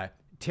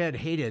 Ted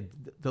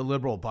hated the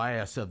liberal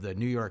bias of the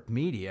New York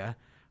media.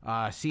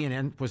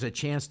 CNN was a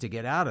chance to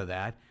get out of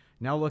that.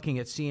 Now looking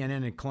at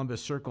CNN in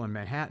Columbus Circle in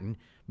Manhattan,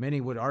 many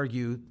would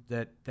argue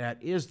that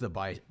that is the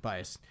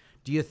bias.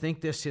 Do you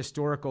think this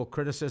historical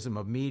criticism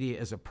of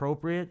media is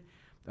appropriate?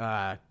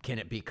 Can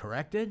it be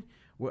corrected?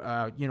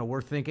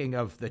 We're thinking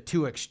of the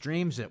two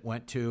extremes it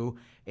went to,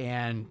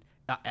 and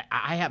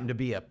I happen to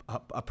be a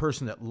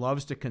person that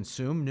loves to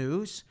consume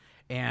news,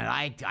 and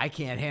I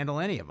can't handle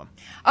any of them.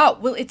 Oh,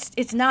 well,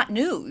 it's not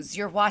news.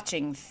 You're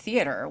watching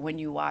theater when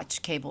you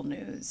watch cable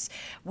news.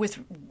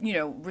 With,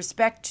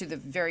 respect to the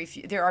very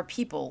few, there are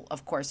people,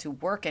 of course, who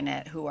work in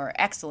it who are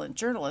excellent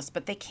journalists,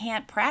 but they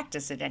can't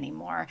practice it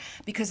anymore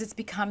because it's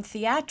become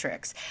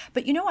theatrics.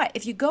 But you know what?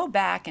 If you go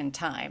back in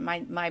time,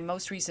 my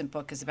most recent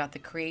book is about the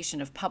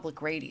creation of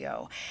public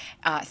radio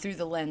through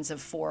the lens of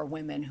 4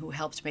 women who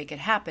helped make it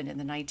happen in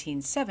the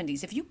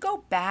 1970s. If you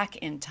go back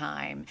in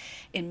time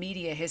in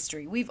media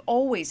history, we've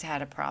always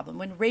had a problem.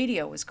 When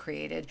radio was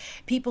created,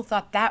 people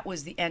thought that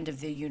was the end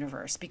of the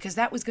universe because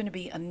that was going to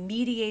be a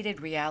mediated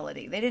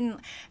reality.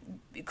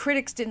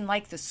 Critics didn't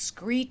like the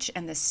screech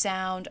and the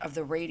sound of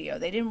the radio.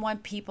 They didn't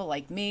want people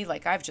like me,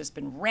 like I've just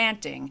been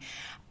ranting.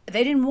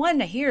 They didn't want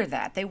to hear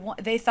that.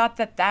 They thought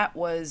that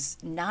was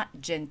not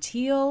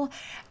genteel.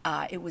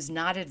 It was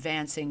not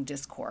advancing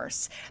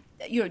discourse.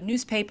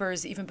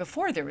 Newspapers, even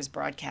before there was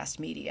broadcast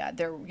media,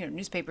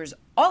 newspapers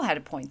all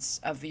had points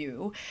of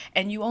view,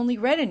 and you only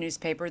read a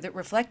newspaper that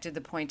reflected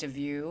the point of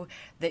view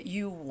that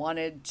you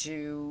wanted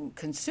to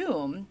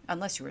consume,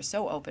 unless you were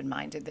so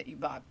open-minded that you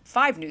bought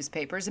 5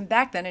 newspapers. And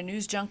back then, a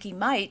news junkie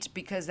might,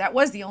 because that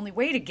was the only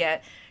way to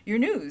get your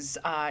news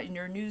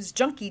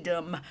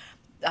junkiedom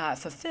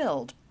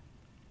fulfilled.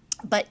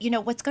 But,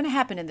 what's going to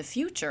happen in the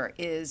future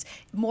is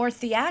more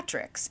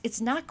theatrics.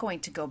 It's not going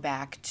to go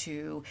back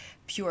to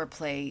pure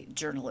play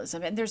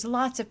journalism. And there's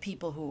lots of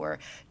people who are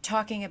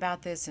talking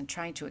about this and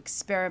trying to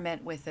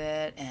experiment with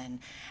it. And,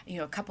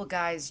 a couple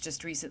guys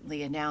just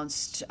recently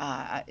announced,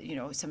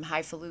 some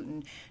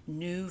highfalutin,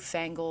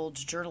 newfangled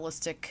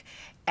journalistic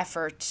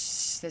effort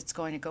that's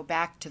going to go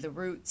back to the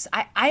roots.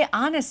 I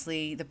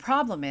honestly, the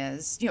problem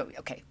is,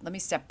 okay, let me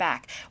step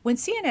back. When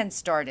CNN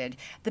started,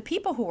 the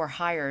people who were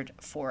hired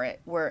for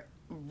it were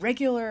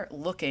regular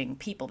looking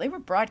people. They were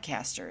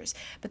broadcasters,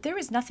 but there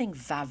was nothing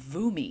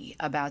vavoomey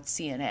about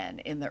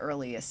CNN in the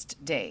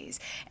earliest days.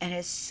 And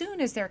as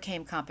soon as there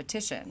came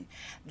competition,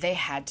 they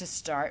had to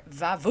start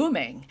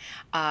vavooming.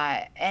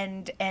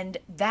 And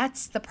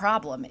that's the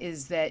problem,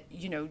 is that,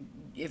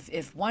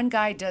 if one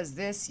guy does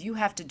this, you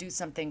have to do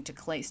something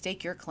to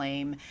stake your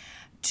claim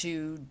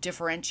to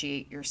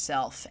differentiate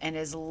yourself. And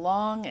as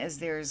long as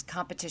there's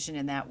competition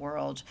in that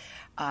world,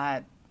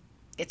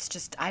 it's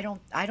just, I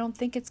don't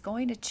think it's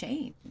going to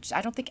change.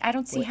 I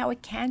don't see how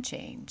it can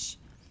change.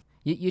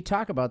 You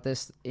talk about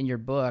this in your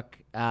book,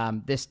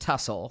 this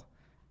tussle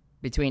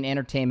between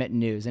entertainment and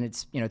news, and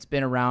it's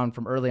been around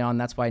from early on.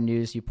 That's why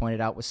news, you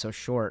pointed out, was so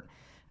short,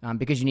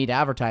 because you need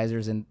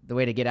advertisers, and the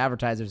way to get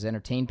advertisers is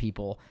entertain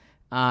people.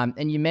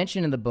 And you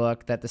mentioned in the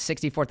book that the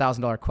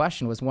 $64,000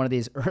 question was one of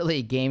these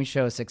early game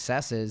show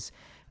successes.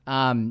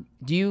 Do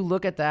you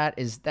look at that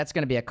as that's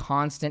going to be a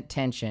constant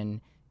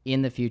tension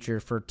in the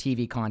future for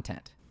TV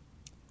content?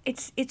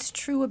 It's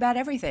true about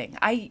everything.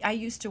 I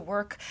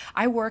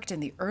worked in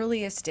the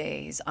earliest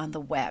days on the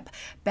web,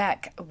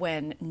 back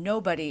when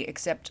nobody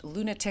except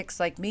lunatics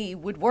like me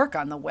would work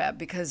on the web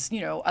because,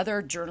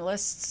 other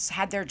journalists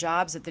had their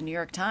jobs at the New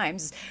York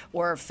Times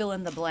or fill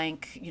in the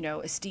blank,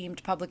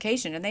 esteemed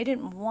publication. And they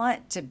didn't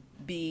want to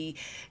be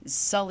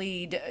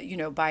sullied,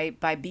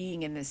 by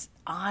being in this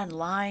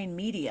online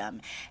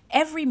medium.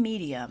 Every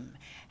medium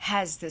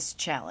has this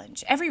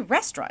challenge. Every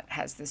restaurant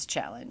has this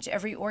challenge.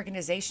 Every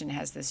organization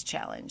has this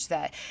challenge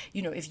that,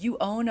 if you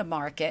own a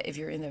market, if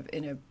you're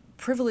in a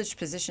privileged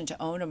position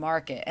to own a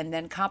market and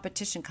then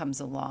competition comes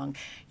along,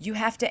 you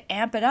have to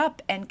amp it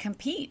up and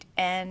compete.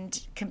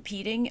 And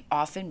competing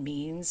often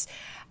means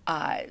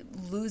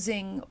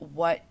losing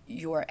what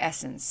your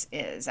essence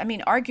is. I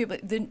mean, arguably,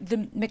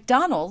 the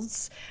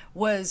McDonald's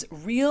was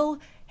real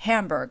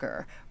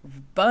hamburger,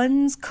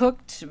 buns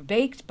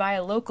baked by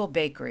a local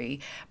bakery,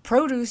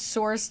 produce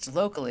sourced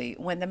locally,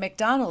 when the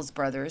McDonald's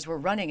brothers were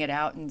running it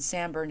out in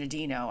San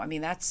Bernardino. I mean,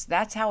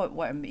 that's how it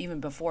was even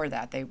before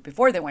that,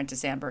 before they went to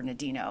San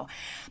Bernardino.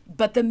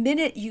 But the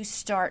minute you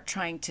start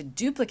trying to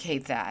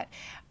duplicate that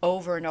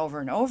over and over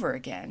and over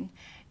again,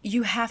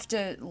 you have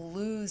to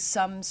lose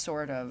some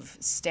sort of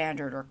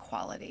standard or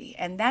quality.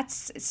 And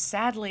that's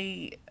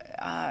sadly,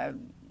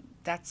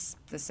 that's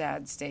the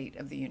sad state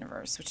of the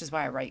universe, which is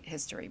why I write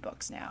history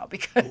books now,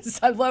 because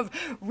I love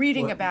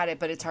reading about it,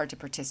 but it's hard to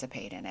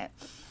participate in it.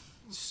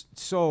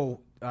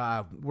 So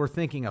we're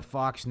thinking of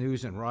Fox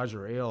News and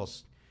Roger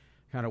Ailes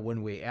kind of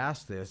when we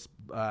ask this.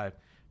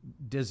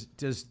 Does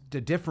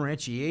the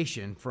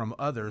differentiation from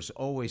others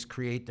always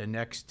create the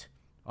next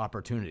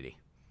opportunity?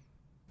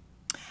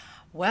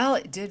 Well,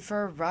 it did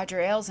for Roger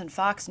Ailes and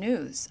Fox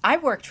News. I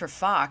worked for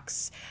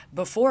Fox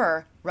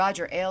before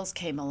Roger Ailes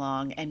came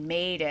along and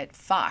made it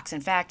Fox.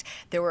 In fact,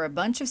 there were a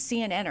bunch of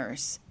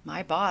CNNers.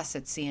 My boss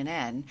at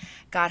CNN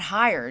got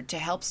hired to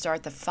help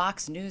start the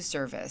Fox News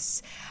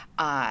service,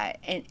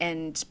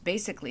 and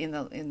basically in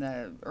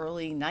the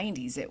early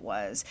 90s it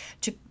was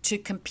to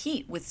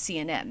compete with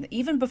CNN,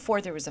 even before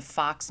there was a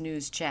Fox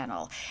News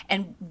channel.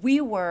 And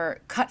we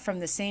were cut from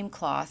the same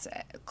cloth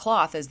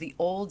as the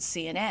old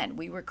CNN.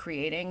 We were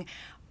creating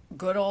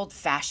good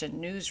old-fashioned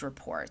news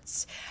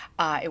reports.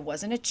 It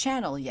wasn't a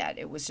channel yet.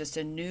 It was just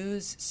a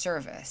news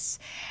service.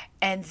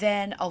 And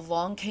then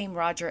along came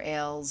Roger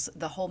Ailes.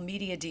 The whole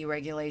media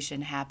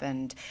deregulation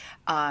happened.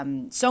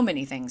 So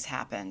many things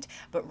happened.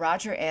 But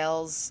Roger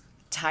Ailes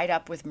tied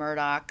up with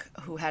Murdoch,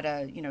 who had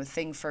a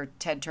thing for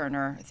Ted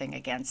Turner, a thing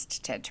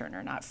against Ted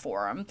Turner, not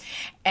for him,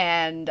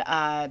 and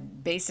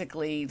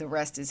basically the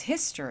rest is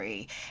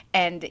history.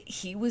 And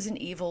he was an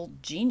evil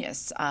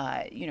genius.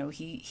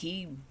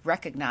 He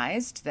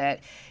recognized that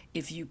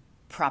if you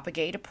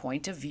propagate a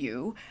point of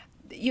view,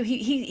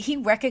 he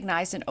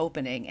recognized an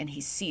opening and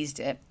he seized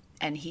it,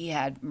 and he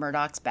had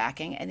Murdoch's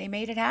backing, and they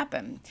made it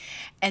happen.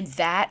 And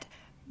that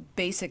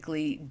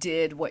basically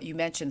did what you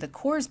mentioned the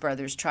Coors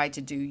brothers tried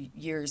to do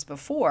years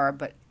before,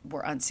 but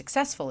were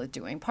unsuccessful at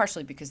doing,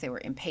 partially because they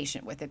were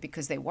impatient with it,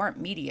 because they weren't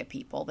media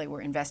people. They were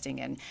investing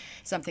in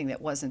something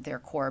that wasn't their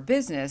core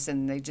business,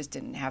 and they just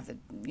didn't have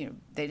they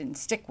didn't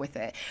stick with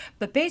it.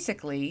 But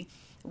basically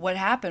what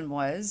happened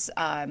was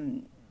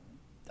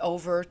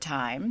over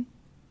time,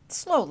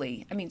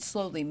 slowly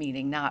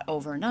meaning not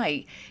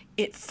overnight,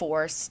 it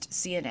forced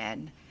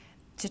CNN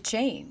to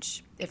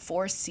change. It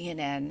forced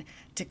CNN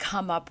to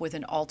come up with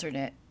an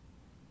alternate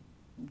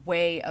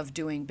way of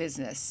doing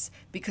business,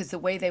 because the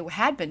way they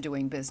had been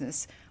doing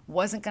business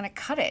wasn't going to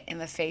cut it in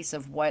the face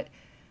of what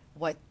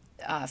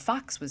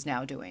Fox was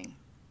now doing.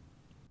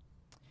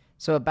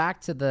 So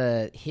back to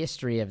the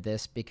history of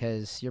this,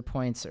 because your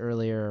points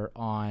earlier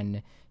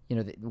on,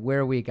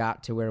 where we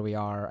got to where we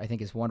are, I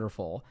think is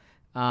wonderful.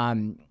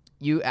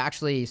 You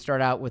actually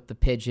start out with the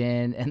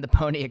Pigeon and the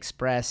Pony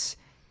Express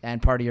and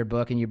part of your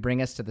book, and you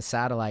bring us to the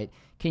satellite.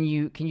 Can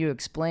you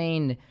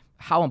explain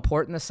how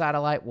important the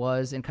satellite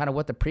was and kind of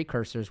what the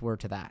precursors were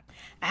to that?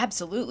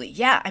 Absolutely.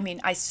 Yeah. I mean,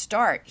 I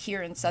start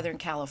here in Southern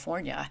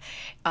California,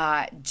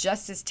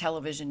 just as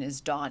television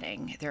is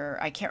dawning.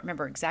 I can't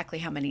remember exactly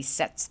how many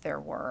sets there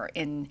were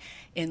in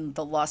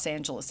the Los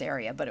Angeles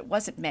area, but it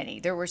wasn't many.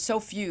 There were so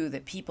few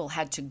that people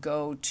had to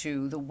go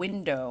to the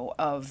window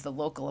of the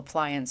local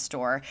appliance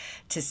store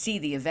to see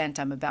the event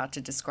I'm about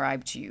to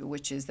describe to you,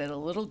 which is that a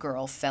little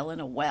girl fell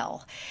in a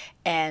well,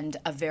 and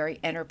a very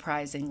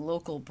enterprising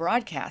local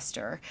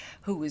broadcaster,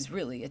 who was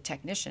really a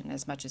technician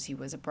as much as he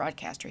was a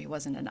broadcaster, he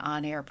wasn't an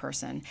on-air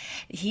person,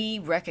 he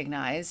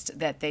recognized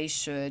that they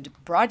should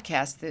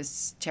broadcast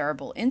this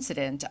terrible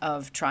incident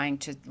of trying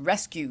to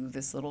rescue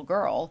this little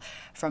girl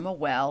from a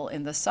well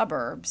in the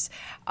suburbs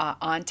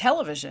on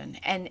television.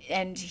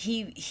 And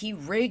he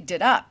rigged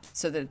it up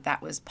so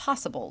that was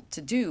possible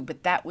to do,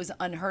 but that was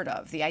unheard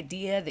of. The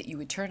idea that you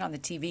would turn on the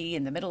TV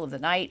in the middle of the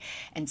night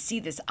and see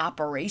this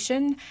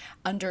operation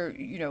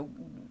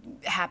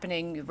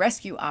happening,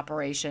 rescue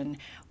operation,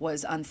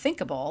 was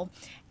unthinkable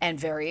and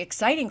very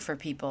exciting for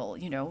people.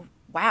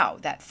 Wow,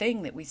 that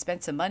thing that we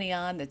spent some money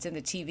on, that's in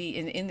the TV,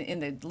 in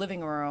the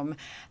living room,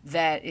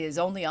 that is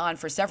only on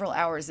for several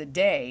hours a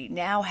day,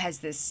 now has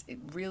this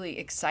really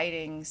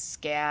exciting,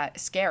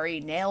 scary,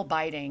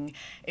 nail-biting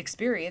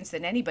experience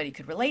that anybody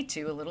could relate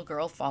to, a little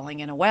girl falling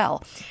in a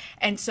well.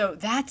 And so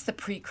that's the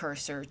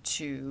precursor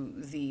to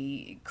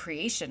the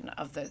creation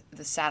of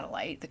the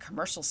satellite, the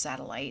commercial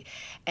satellite.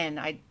 And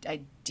I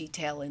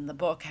detail in the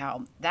book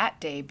how that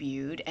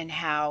debuted and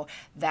how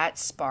that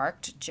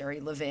sparked Jerry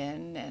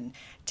Levin and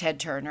Ted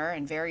Turner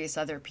and various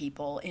other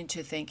people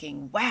into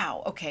thinking,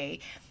 wow, okay,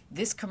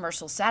 this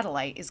commercial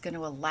satellite is going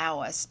to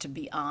allow us to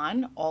be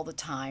on all the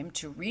time,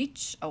 to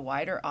reach a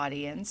wider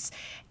audience.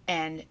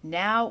 And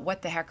now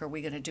what the heck are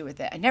we going to do with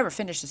it? I never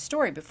finished the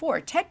story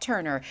before. Ted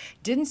Turner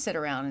didn't sit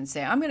around and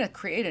say, I'm going to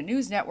create a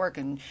news network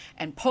and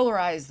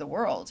polarize the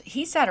world.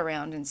 He sat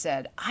around and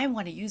said, I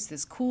want to use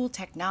this cool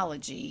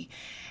technology.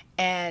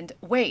 And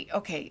wait,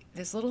 okay,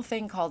 this little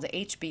thing called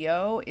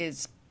HBO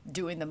is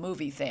doing the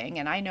movie thing.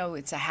 And I know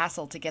it's a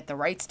hassle to get the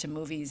rights to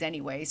movies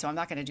anyway, so I'm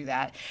not going to do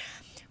that.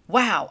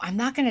 Wow, I'm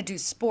not going to do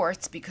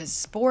sports, because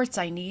sports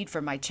I need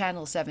for my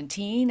Channel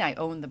 17. I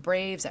own the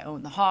Braves, I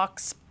own the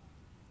Hawks.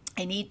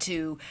 I need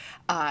to,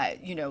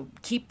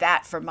 keep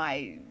that for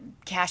my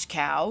cash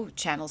cow,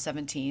 Channel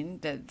 17,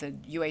 the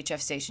UHF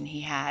station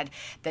he had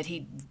that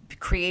he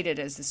created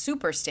as the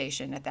super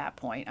station at that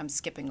point. I'm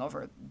skipping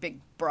over big,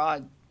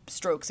 broad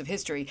strokes of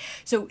history.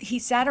 So he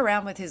sat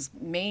around with his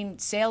main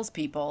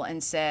salespeople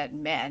and said,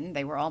 men,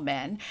 they were all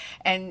men,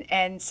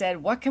 and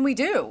said, what can we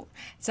do?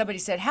 Somebody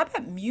said, how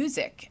about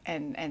music?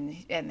 And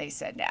they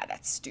said, nah,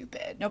 that's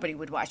stupid. Nobody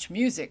would watch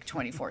music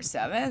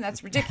 24/7.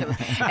 That's ridiculous.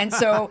 And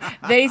so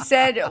they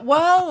said,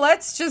 well,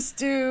 let's just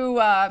do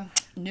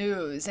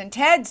news. And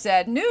Ted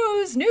said,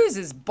 news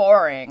is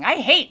boring. I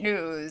hate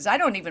news. I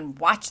don't even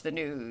watch the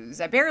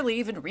news. I barely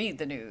even read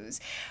the news.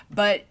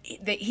 But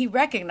he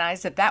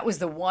recognized that was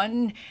the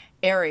one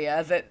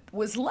area that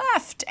was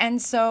left.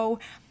 And so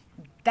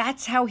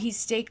that's how he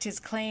staked his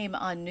claim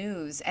on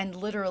news. And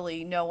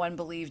literally no one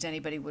believed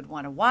anybody would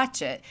want to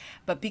watch it.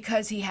 But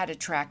because he had a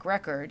track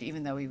record,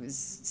 even though he was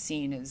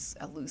seen as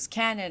a loose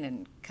cannon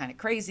and kind of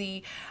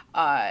crazy,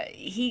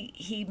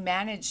 he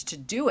managed to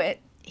do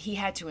it he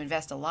had to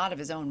invest a lot of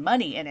his own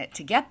money in it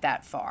to get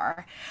that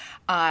far.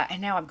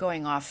 And now I'm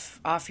going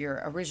off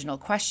your original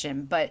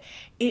question, but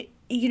it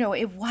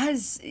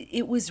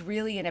was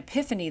really an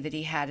epiphany that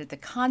he had at the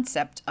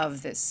concept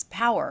of this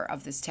power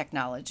of this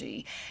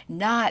technology,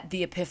 not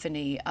the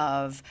epiphany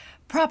of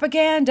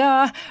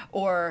propaganda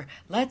or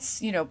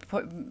let's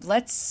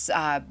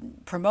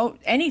promote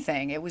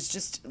anything. It was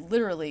just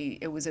literally,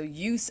 it was a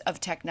use of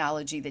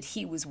technology that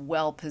he was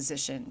well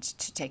positioned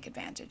to take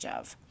advantage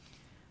of.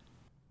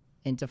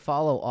 And to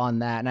follow on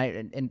that,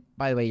 and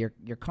by the way,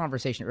 your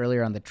conversation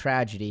earlier on the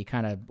tragedy,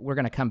 we're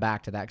going to come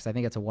back to that because I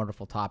think it's a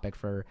wonderful topic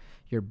for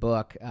your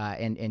book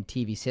and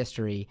TV's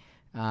history.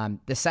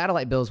 The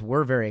satellite bills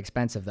were very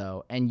expensive,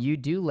 though, and you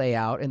do lay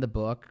out in the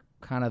book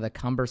kind of the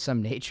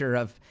cumbersome nature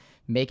of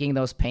making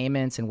those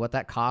payments and what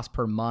that costs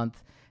per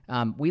month.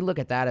 We look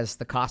at that as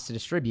the cost to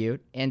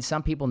distribute, and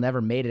some people never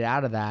made it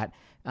out of that.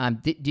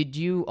 Did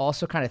you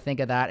also kind of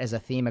think of that as a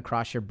theme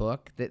across your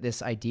book, that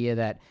this idea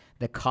that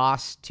the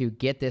cost to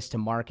get this to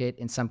market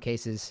in some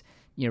cases,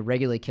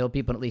 regularly killed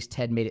people, and at least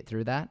Ted made it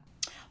through that?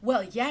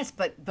 Well, yes,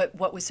 but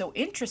what was so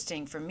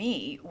interesting for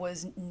me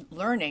was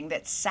learning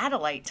that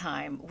satellite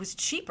time was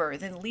cheaper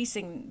than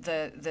leasing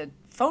the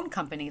phone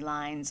company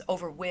lines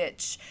over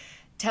which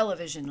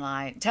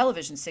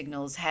television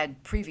signals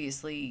had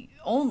previously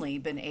only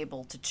been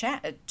able to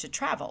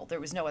travel. There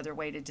was no other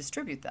way to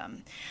distribute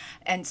them.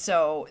 And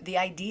so the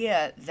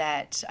idea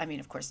that,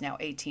 of course, now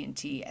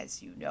AT&T,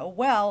 as you know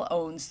well,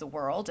 owns the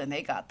world, and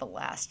they got the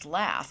last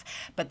laugh.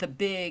 But the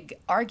big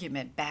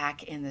argument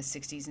back in the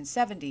 60s and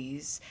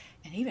 70s,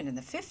 and even in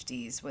the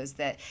 50s, was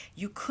that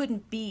you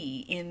couldn't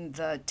be in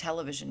the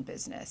television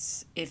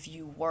business if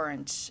you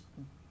weren't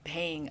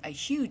paying a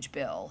huge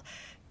bill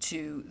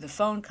to the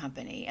phone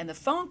company. And the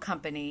phone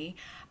company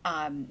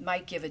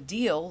might give a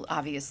deal,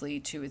 obviously,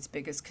 to its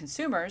biggest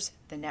consumers,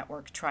 the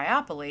network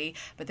triopoly,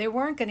 but they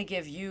weren't going to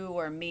give you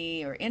or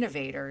me or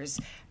innovators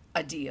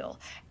a deal.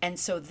 And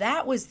so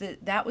that was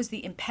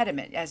the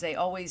impediment. As they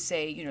always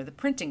say, the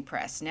printing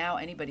press. Now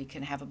anybody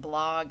can have a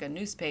blog, a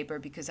newspaper,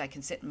 because I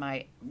can sit in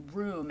my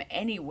room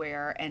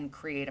anywhere and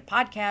create a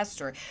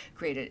podcast or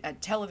create a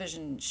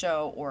television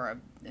show or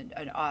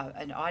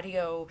an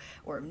audio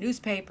or a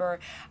newspaper.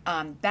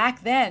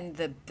 Back then,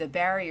 the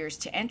barriers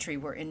to entry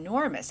were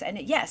enormous.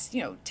 And yes,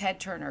 Ted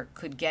Turner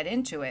could get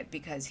into it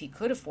because he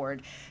could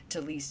afford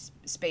to lease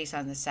space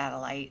on the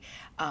satellite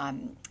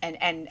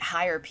and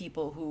hire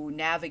people who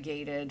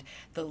navigated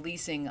the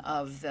leasing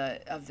of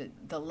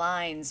the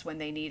lines when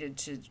they needed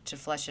to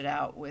flesh it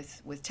out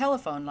with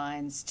telephone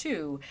lines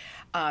too.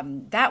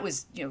 That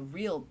was the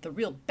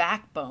real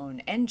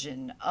backbone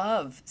engine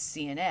of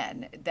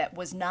CNN that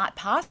was not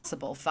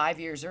possible 5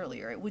 years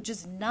earlier. It would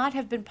just not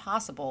have been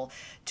possible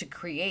to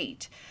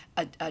create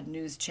a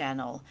news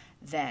channel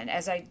then.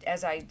 As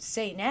I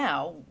say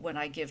now, when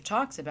I give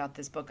talks about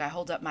this book, I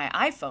hold up my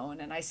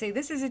iPhone and I say,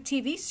 this is a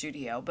TV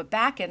studio. But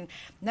back in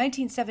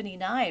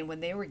 1979, when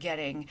they were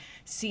getting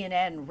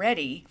CNN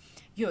ready,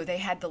 they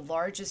had the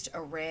largest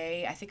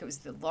array, I think it was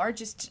the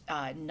largest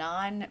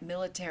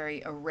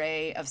non-military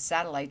array of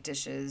satellite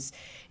dishes,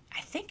 I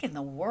think, in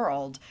the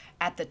world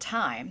at the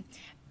time,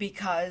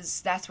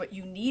 because that's what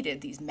you needed,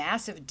 these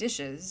massive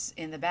dishes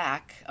in the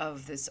back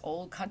of this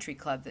old country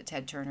club that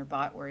Ted Turner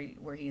bought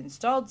where he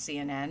installed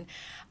CNN,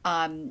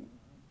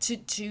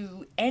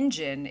 to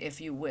engine,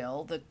 if you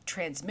will, the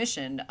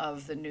transmission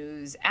of the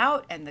news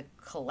out and the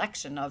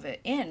collection of it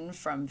in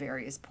from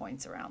various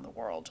points around the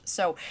world.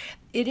 So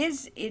it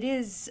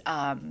is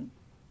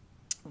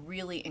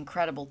really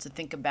incredible to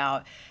think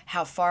about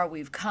how far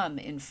we've come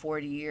in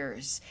 40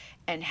 years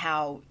and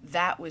how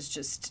that was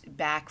just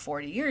back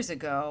 40 years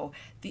ago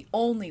the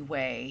only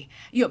way.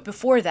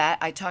 Before that,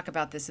 I talk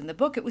about this in the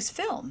book, it was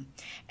film.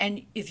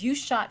 And if you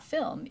shot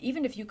film,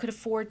 even if you could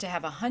afford to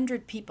have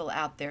 100 people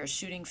out there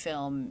shooting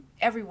film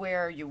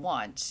everywhere you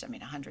want,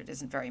 100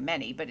 isn't very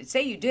many, but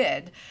say you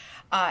did,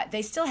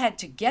 they still had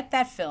to get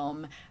that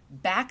film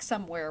back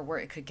somewhere where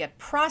it could get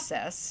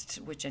processed,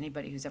 which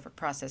anybody who's ever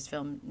processed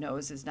film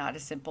knows is not a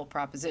simple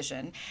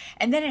proposition.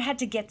 And then it had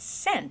to get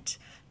sent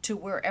to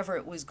wherever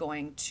it was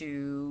going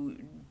to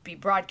be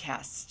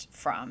broadcast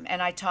from. And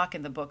I talk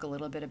in the book a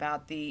little bit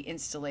about the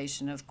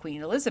installation of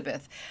Queen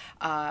Elizabeth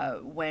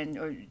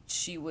when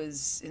she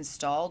was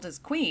installed as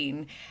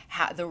queen,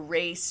 the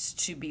race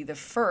to be the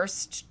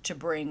first to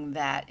bring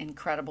that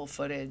incredible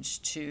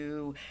footage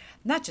to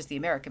not just the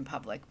American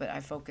public, but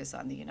I focus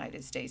on the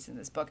United States in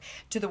this book,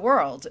 to the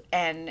world.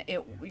 And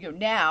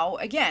now,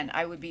 again,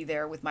 I would be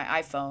there with my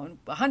iPhone.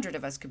 100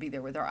 of us could be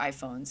there with our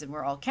iPhones, and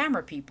we're all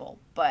camera people.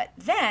 But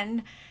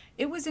then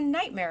it was a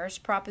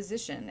nightmarish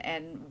proposition,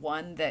 and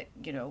one that,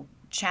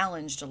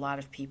 challenged a lot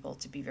of people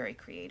to be very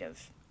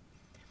creative.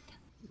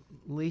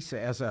 Lisa,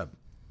 as a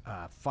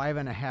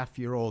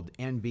 5.5-year-old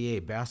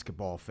NBA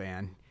basketball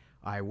fan,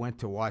 I went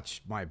to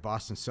watch my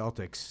Boston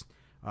Celtics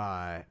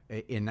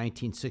in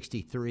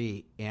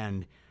 1963,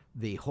 and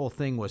the whole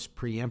thing was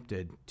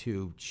preempted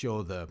to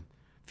show the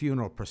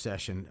funeral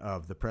procession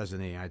of the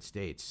President of the United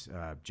States,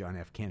 John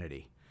F.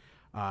 Kennedy.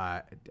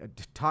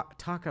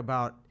 Talk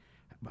about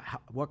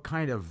what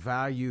kind of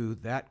value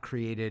that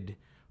created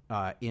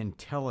in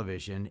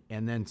television,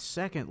 and then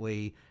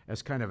secondly,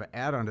 as kind of an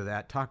add-on to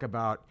that, talk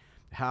about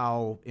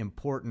how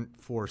important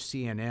for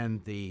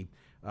CNN the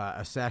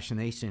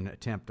assassination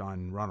attempt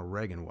on Ronald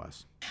Reagan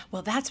was.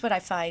 Well, that's what I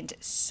find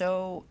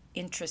so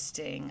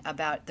interesting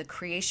about the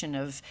creation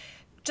of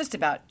just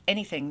about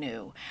anything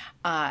new.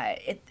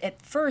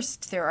 At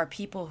first, there are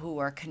people who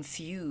are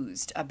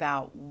confused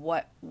about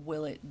what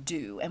will it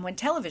do. And when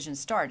television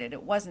started,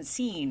 it wasn't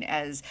seen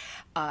as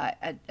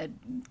a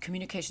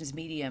communications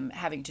medium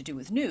having to do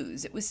with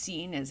news. It was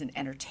seen as an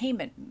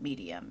entertainment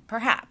medium,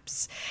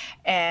 perhaps.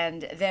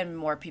 And then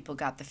more people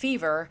got the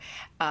fever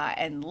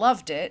and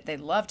loved it. They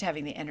loved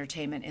having the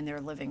entertainment in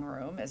their living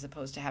room as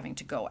opposed to having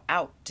to go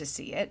out to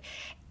see it.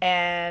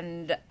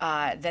 And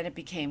then it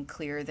became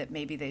clear that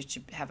maybe they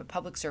should have a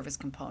public service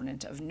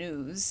component of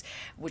news,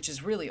 which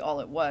is really all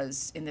it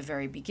was in the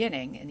very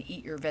beginning, an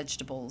eat your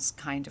vegetables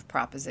kind of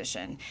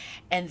proposition.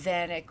 And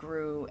then it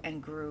grew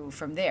and grew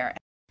from there.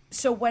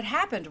 So what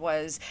happened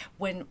was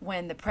when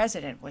the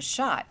president was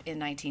shot in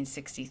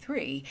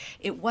 1963,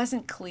 it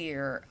wasn't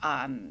clear,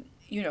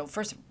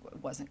 first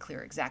it wasn't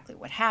clear exactly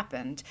what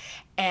happened.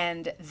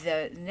 And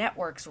the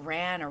networks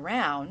ran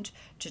around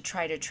to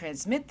try to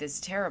transmit this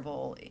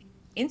terrible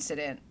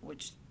incident,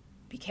 which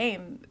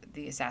became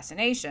the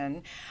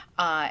assassination,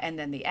 and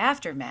then the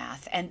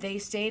aftermath, and they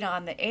stayed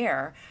on the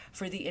air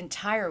for the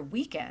entire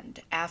weekend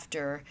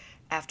after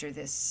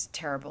this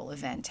terrible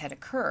event had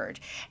occurred.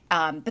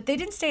 But they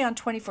didn't stay on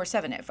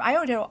 24/7.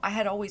 I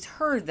had always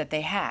heard that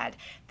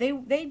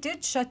they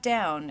did shut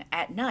down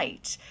at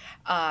night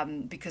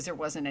because there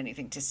wasn't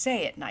anything to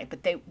say at night,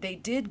 but they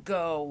did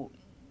go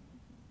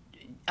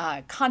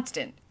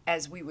constant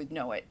as we would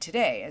know it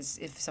today. As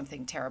if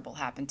something terrible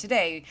happened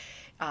today,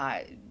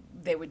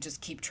 they would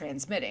just keep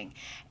transmitting.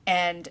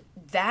 And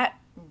that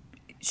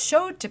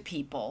showed to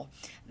people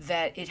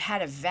that it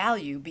had a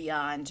value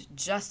beyond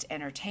just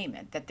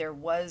entertainment, that there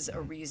was a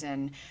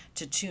reason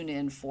to tune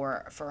in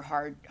for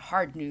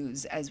hard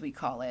news, as we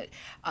call it,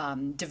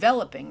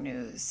 developing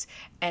news,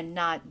 and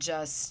not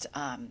just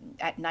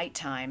at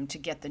nighttime to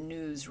get the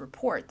news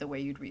report the way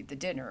you'd read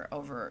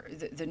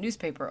the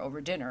newspaper over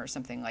dinner or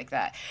something like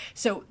that.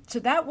 So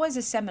that was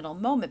a seminal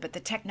moment, but the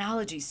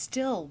technology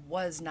still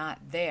was not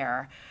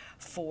there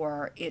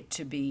for it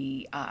to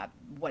be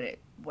what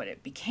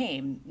it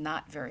became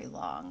not very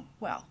long,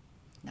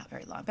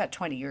 about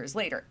 20 years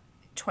later.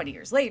 20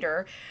 years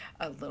later,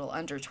 a little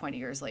under 20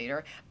 years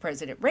later,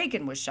 President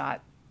Reagan was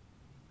shot.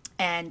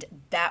 And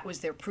that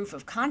was their proof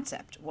of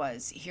concept,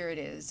 was here it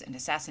is, an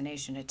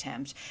assassination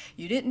attempt.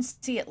 You didn't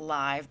see it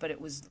live, but it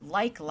was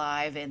like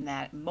live in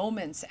that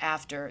moments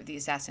after the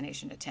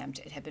assassination attempt,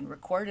 it had been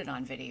recorded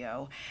on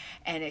video,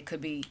 and it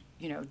could be,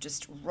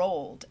 just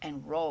rolled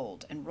and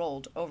rolled and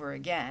rolled over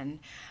again,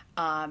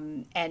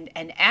 and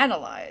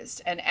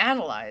analyzed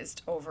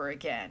over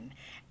again.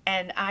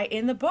 And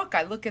in the book,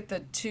 I look at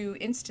the two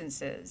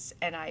instances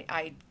and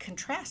I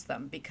contrast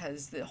them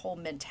because the whole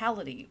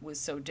mentality was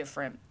so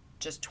different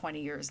just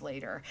 20 years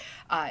later,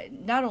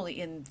 not only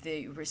in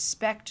the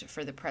respect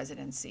for the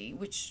presidency,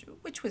 which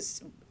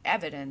was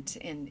evident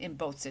in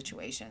both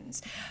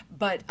situations,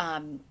 but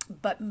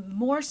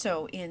more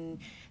so in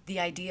the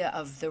idea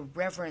of the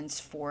reverence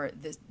for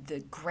the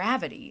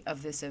gravity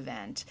of this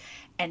event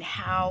and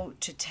how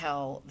to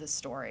tell the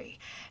story.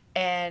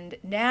 And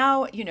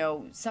now,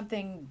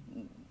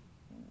 something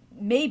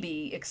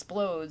maybe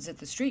explodes at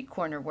the street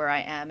corner where I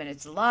am, and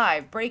it's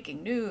live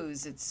breaking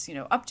news. It's,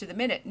 up to the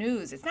minute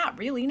news. It's not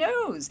really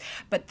news.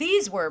 But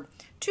these were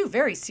two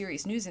very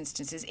serious news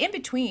instances. In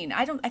between,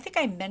 I think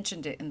I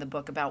mentioned it in the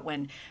book about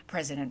when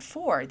President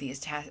Ford, the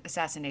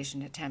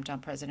assassination attempt on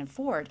President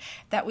Ford,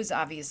 that was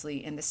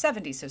obviously in the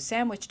 70s. So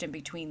sandwiched in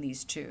between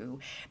these two,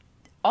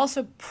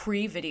 also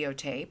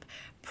pre-videotape,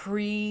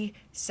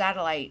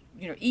 pre-satellite,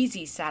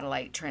 easy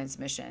satellite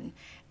transmission.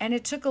 And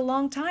it took a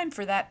long time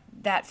for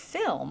that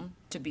film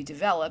to be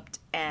developed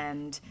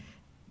and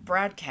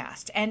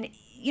broadcast. And,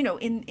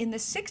 in the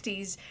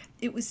 60s,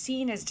 it was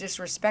seen as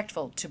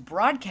disrespectful to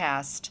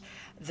broadcast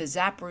the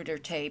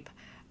Zapruder tape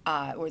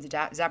or the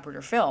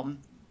Zapruder film.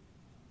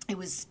 It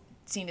was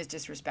seen as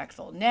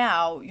disrespectful.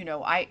 Now,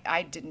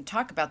 I didn't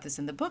talk about this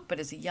in the book, but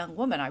as a young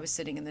woman, I was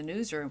sitting in the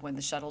newsroom when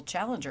the shuttle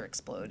Challenger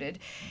exploded.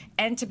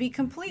 And to be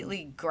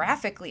completely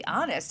graphically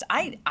honest,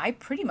 I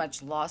pretty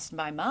much lost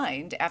my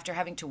mind after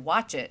having to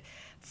watch it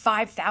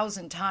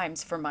 5,000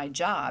 times for my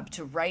job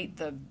to write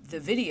to the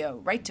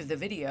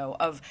video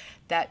of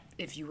that.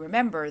 If you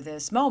remember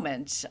this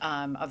moment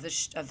of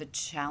the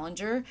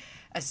Challenger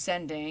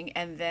ascending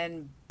and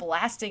then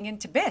blasting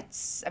into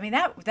bits. I mean,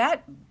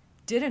 that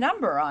did a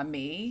number on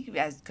me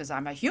because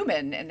I'm a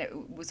human, and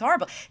it was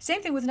horrible.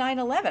 Same thing with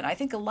 9/11.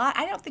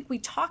 I don't think we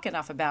talk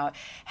enough about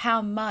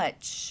how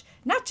much,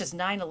 not just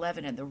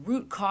 9/11 and the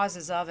root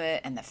causes of it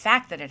and the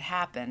fact that it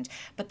happened,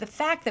 but the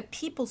fact that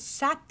people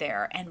sat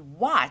there and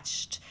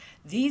watched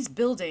these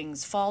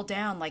buildings fall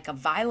down like a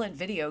violent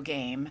video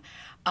game.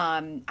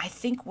 I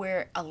think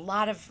where a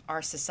lot of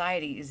our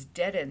society is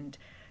deadened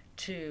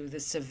to the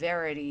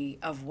severity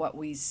of what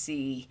we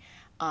see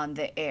on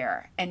the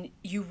air. And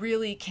you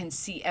really can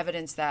see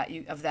evidence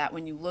of that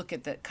when you look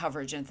at the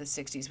coverage in the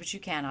 60s, which you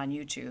can on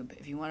YouTube.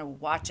 If you want to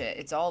watch it,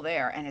 it's all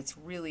there, and it's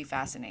really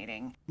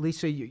fascinating.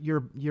 Lisa, your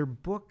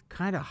book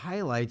kind of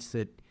highlights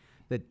that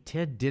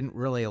Ted didn't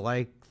really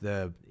like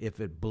the if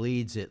it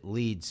bleeds, it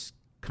leads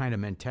kind of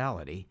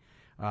mentality.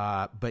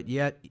 But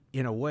yet,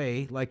 in a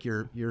way, like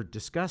you're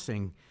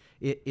discussing,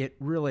 it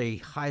really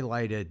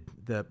highlighted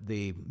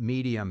the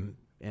medium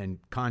and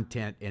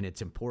content and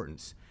its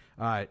importance.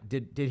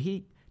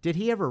 Did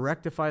he ever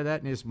rectify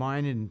that in his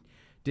mind, and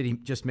did he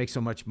just make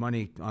so much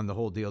money on the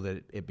whole deal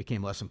that it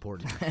became less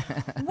important?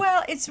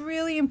 Well, it's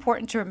really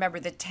important to remember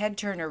that Ted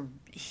Turner,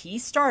 he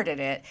started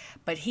it,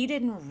 but he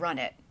didn't run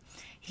it.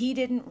 He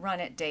didn't run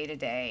it day to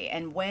day.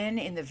 And when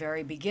in the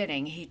very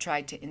beginning he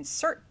tried to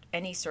insert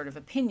any sort of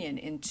opinion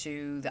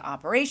into the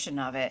operation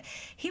of it,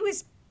 he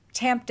was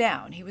tamped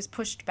down. He was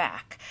pushed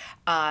back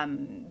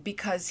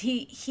because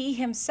he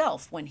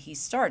himself, when he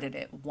started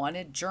it,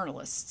 wanted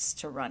journalists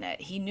to run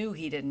it. He knew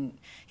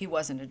he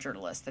wasn't a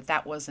journalist,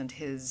 that wasn't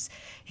his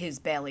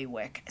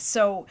bailiwick.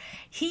 So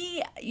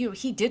he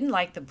didn't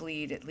like the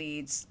bleed it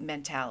leads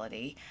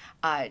mentality.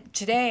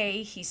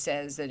 Today he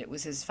says that it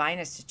was his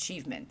finest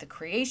achievement, the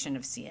creation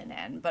of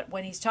CNN. But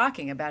when he's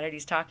talking about it,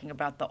 he's talking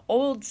about the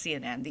old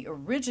CNN, the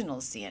original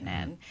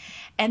CNN,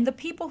 and the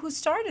people who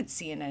started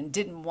CNN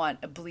didn't want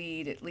a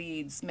bleed it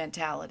leads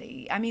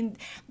mentality. I mean,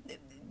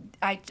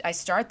 I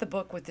start the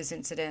book with this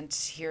incident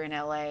here in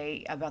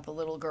LA about the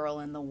little girl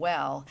in the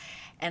well,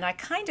 and I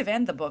kind of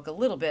end the book a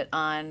little bit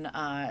on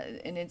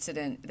an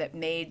incident that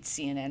made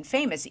CNN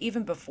famous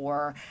even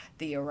before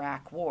the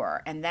Iraq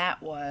War, and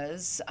that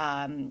was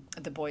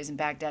the boys in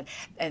Baghdad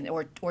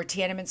or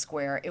Tiananmen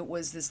Square. It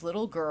was this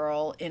little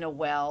girl in a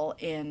well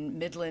in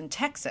Midland,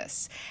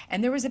 Texas,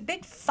 and there was a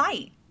big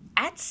fight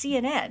at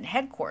CNN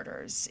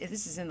headquarters.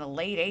 This is in the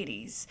late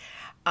 80s.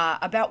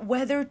 About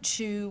whether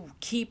to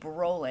keep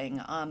rolling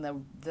on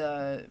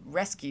the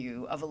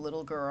rescue of a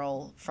little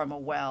girl from a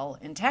well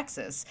in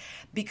Texas,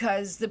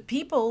 because the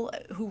people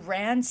who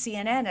ran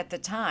CNN at the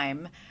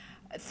time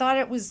thought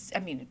it was,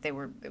 it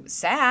was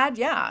sad,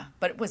 yeah,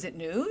 but was it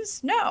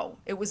news? No,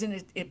 it was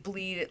it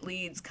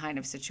leads kind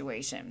of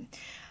situation.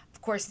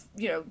 Of course,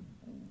 the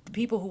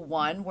people who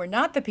won were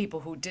not the people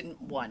who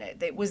didn't want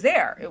it. It was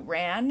there, it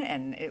ran,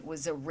 and it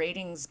was a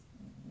ratings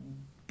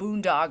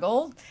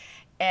boondoggle.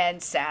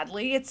 And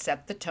sadly, it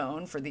set the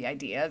tone for the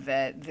idea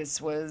that this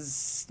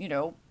was,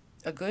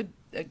 a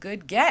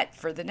good get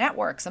for the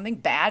network. Something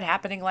bad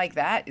happening like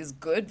that is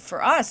good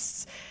for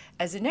us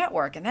as a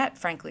network. And that,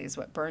 frankly, is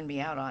what burned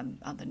me out on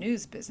the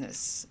news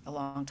business a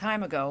long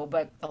time ago.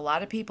 But a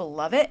lot of people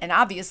love it. And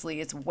obviously,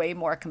 it's way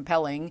more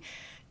compelling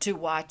to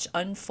watch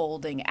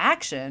unfolding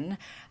action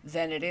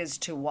than it is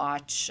to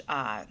watch,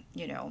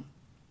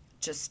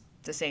 just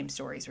the same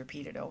stories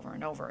repeated over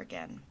and over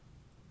again.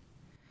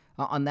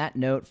 On that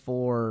note,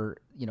 for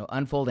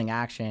unfolding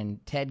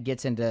action, Ted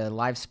gets into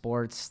live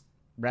sports,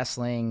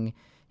 wrestling.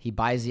 He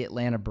buys the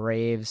Atlanta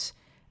Braves.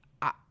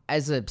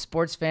 As a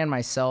sports fan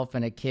myself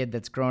and a kid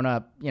that's grown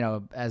up,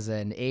 as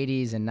an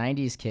 80s and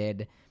 90s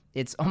kid,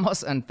 it's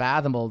almost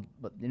unfathomable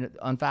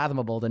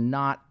to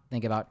not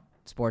think about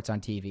sports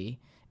on TV.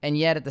 And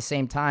yet, at the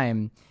same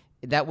time,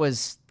 that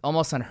was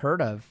almost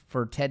unheard of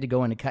for Ted to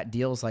go in and cut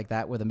deals like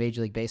that with a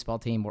Major League Baseball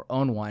team or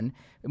own one.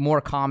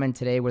 More common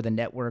today where the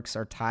networks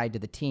are tied to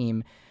the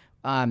team.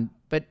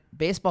 But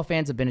baseball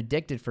fans have been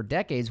addicted for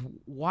decades.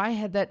 Why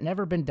had that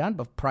never been done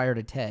prior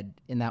to Ted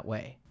in that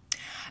way?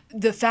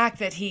 The fact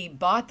that he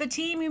bought the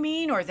team, you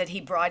mean, or that he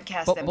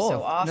broadcast them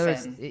so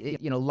often?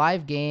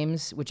 Live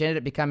games, which ended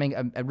up becoming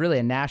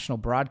a national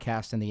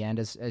broadcast in the end,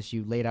 as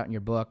you laid out in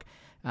your book.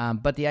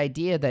 But the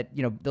idea that,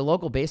 the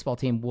local baseball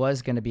team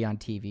was going to be on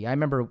TV. I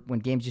remember when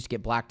games used to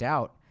get blacked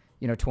out,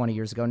 20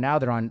 years ago. Now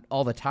they're on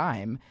all the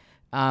time.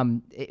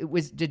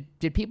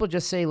 Did people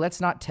just say,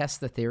 let's not test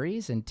the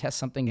theories and test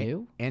something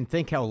new? And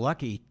think how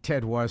lucky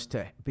Ted was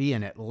to be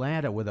in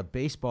Atlanta with a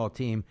baseball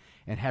team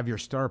and have your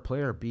star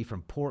player be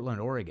from Portland,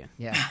 Oregon.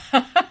 Yeah.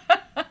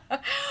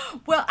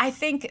 Well, I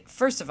think,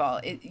 first of all,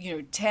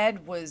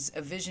 Ted was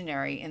a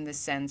visionary in the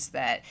sense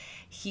that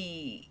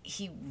he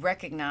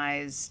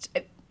recognized.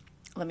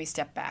 Let me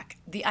step back.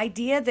 The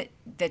idea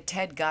that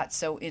Ted got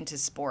so into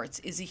sports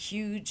is a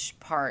huge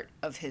part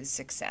of his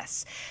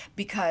success,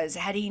 because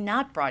had he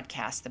not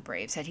broadcast the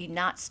Braves, had he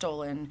not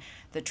stolen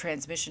the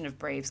transmission of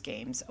Braves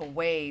games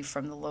away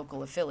from the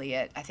local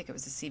affiliate, I think it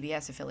was the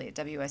CBS affiliate,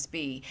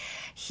 WSB,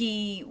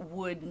 he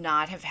would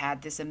not have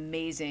had this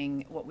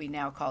amazing, what we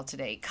now call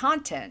today,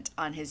 content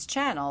on his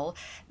channel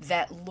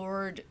that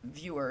lured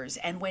viewers.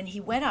 And when he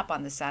went up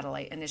on the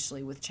satellite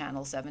initially with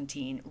Channel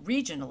 17,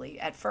 regionally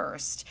at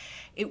first,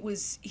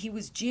 he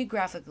was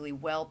geographically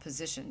well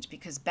positioned,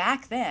 because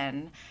back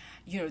then,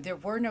 there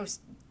were no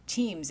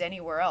teams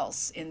anywhere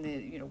else in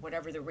the,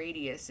 whatever the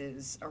radius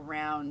is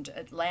around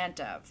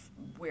Atlanta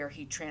where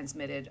he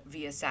transmitted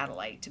via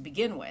satellite to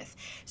begin with.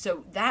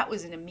 So that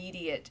was an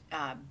immediate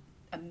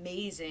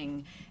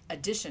amazing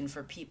addition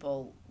for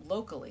people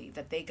locally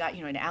that they got.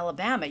 In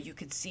Alabama, you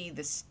could see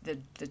the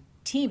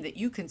team that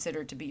you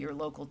consider to be your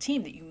local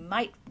team that you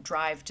might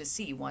drive to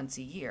see once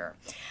a year.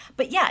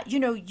 But yeah,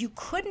 you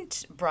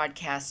couldn't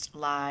broadcast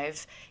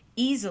live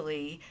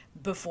easily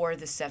before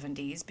the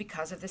 70s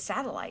because of the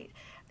satellite.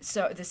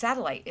 So the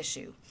satellite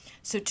issue.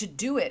 So to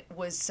do it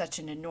was such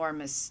an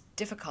enormous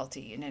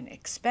difficulty and an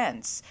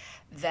expense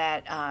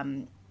that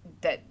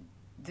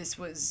this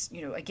was,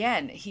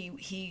 again,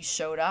 he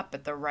showed up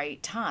at the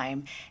right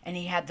time, and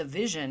he had the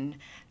vision.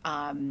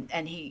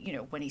 And he,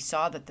 when he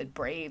saw that the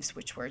Braves,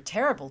 which were a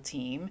terrible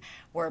team,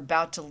 were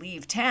about to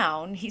leave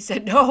town, he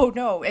said,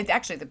 no. And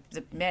actually,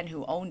 the men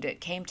who owned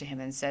it came to him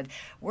and said,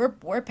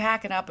 we're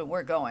packing up and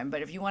we're going.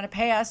 But if you want to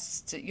pay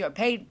us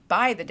to,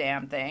 buy the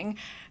damn thing,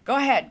 go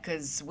ahead,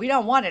 because we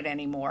don't want it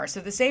anymore. So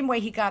the same way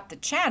he got the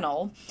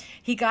channel,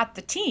 he got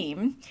the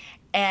team.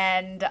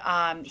 And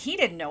he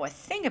didn't know a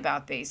thing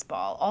about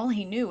baseball. All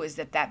he knew is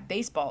that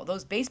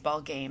those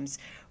baseball games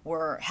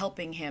were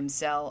helping him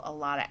sell a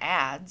lot of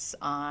ads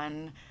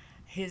on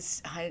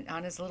his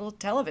little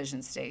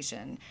television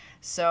station.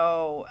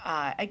 So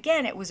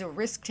again, it was a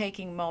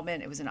risk-taking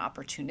moment. It was an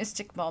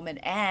opportunistic moment,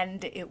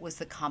 and it was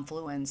the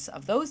confluence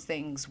of those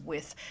things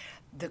with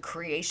the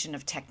creation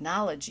of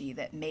technology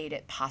that made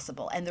it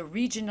possible. And the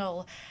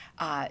regional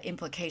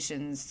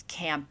implications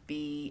can't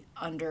be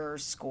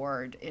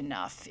underscored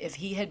enough. If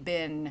he had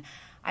been,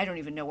 I don't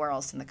even know where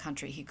else in the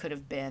country he could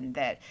have been,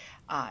 that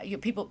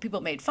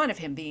people made fun of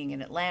him being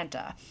in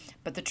Atlanta,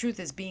 but the truth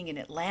is being in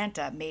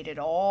Atlanta made it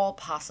all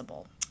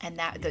possible. And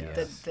that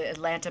the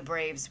Atlanta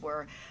Braves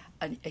were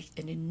an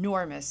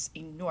enormous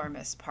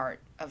part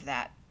of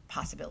that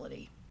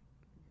possibility.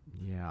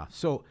 Yeah.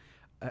 So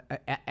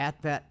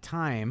at that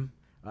time,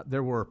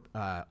 there were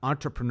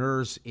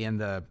entrepreneurs in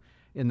the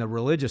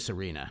religious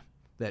arena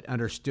that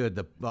understood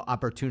the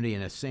opportunity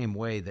in the same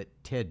way that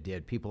Ted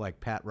did. People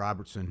like Pat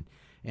Robertson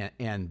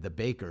and the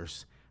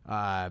Bakers.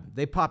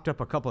 They popped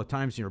up a couple of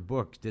times in your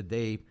book. Did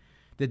they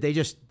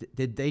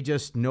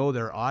just know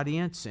their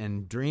audience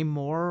and dream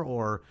more,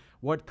 or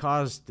what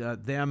caused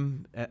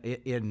them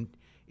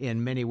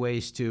in many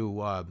ways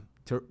to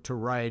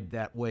ride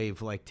that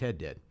wave like Ted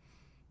did?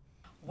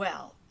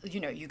 Well,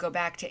 you go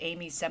back to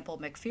Amy Semple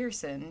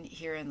McPherson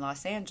here in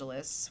Los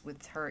Angeles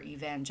with her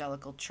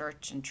evangelical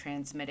church and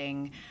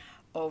transmitting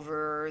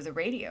over the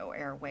radio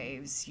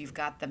airwaves. You've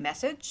got the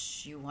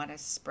message. You want to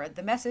spread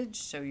the message,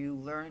 so you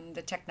learn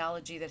the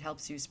technology that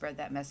helps you spread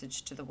that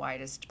message to the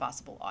widest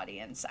possible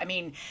audience. I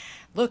mean,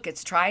 look,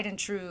 it's tried and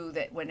true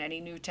that when any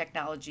new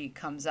technology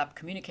comes up,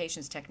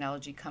 communications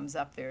technology comes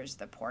up, there's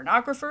the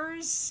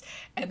pornographers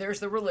and there's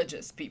the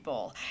religious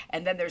people,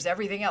 and then there's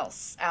everything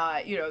else.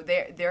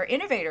 They're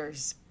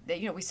innovators.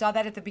 We saw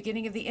that at the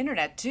beginning of the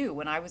internet too.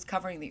 When I was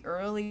covering the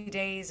early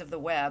days of the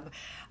web,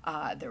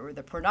 there were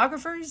the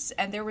pornographers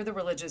and there were the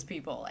religious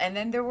people, and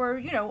then there were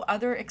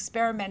other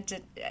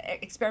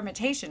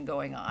experimentation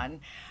going on.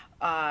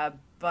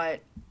 But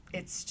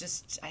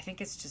I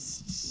think it's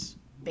just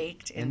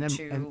baked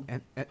into.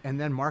 And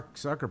then Mark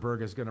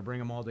Zuckerberg is going to bring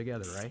them all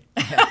together, right?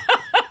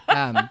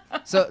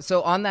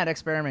 So on that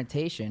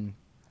experimentation,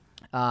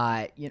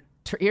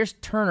 here's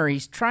Turner.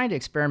 He's trying to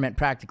experiment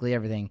practically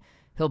everything.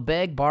 He'll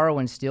beg, borrow,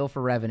 and steal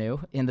for revenue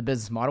in the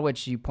business model,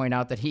 which you point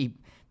out that he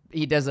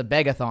does a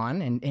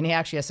begathon, and he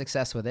actually has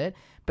success with it.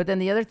 But then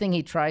the other thing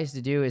he tries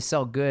to do is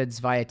sell goods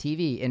via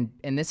TV, and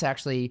this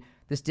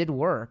did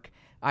work.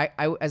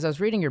 As I was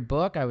reading your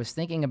book, I was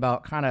thinking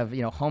about kind of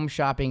Home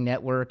Shopping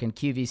Network and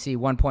QVC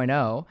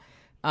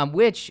 1.0,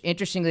 which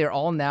interestingly are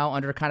all now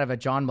under kind of a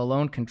John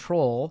Malone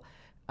control.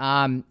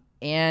 And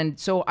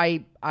so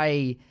you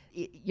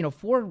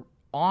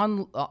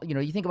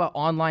think about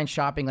online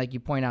shopping, like you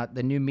point out,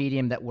 the new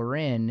medium that we're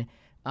in.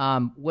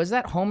 Was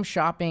that home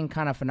shopping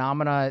kind of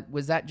phenomena,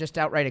 was that just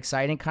outright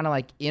exciting, kind of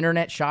like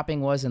internet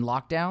shopping was in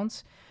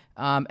lockdowns?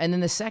 And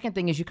then the second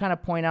thing is you kind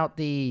of point out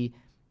the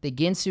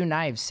Ginsu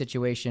knives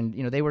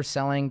situation. They were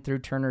selling through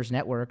Turner's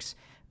networks,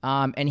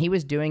 and he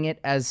was doing it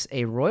as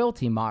a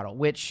royalty model,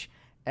 which,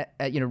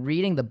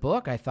 reading the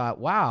book, I thought,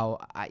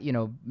 wow,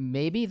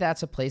 maybe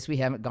that's a place we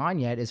haven't gone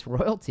yet, is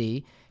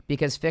royalty,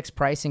 because fixed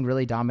pricing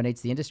really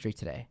dominates the industry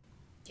today.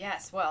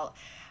 Yes, well,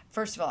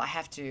 first of all,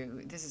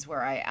 this is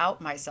where I out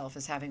myself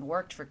as having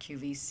worked for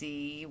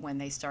QVC when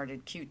they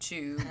started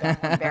Q2,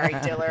 back when Barry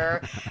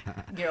Diller,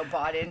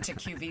 bought into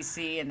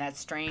QVC in that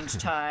strange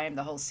time,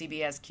 the whole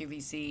CBS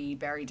QVC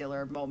Barry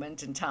Diller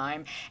moment in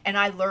time. And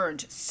I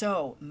learned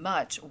so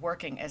much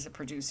working as a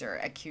producer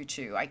at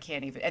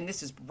Q2. And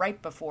this is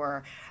right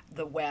before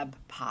the web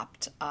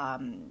popped.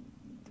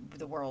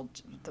 The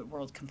world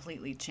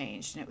completely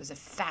changed, and it was a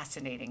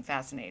fascinating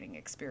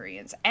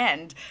experience.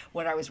 And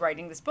when I was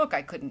writing this book,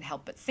 I couldn't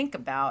help but think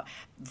about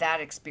that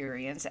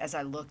experience as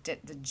I looked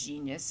at the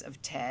genius of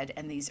Ted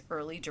and these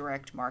early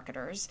direct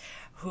marketers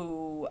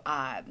who,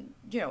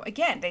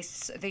 again, they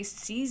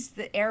seized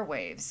the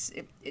airwaves.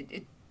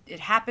 It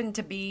happened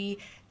to be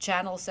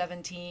Channel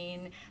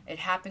 17. It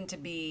happened to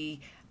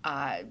be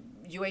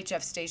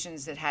UHF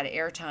stations that had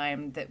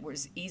airtime that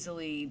was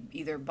easily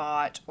either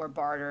bought or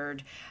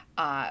bartered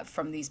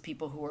from these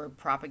people who were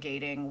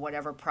propagating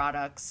whatever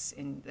products,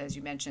 as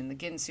you mentioned, the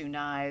Ginsu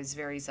knives,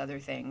 various other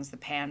things, the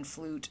pan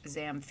flute,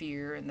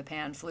 Zamfir and the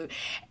pan flute.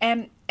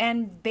 And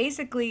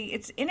basically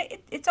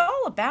it's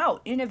all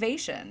about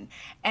innovation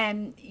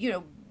and,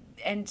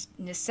 and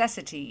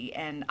necessity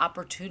and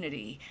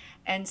opportunity.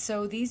 And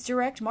so these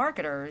direct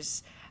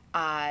marketers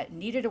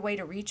needed a way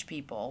to reach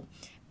people.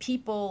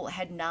 People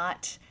had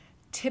not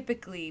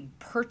typically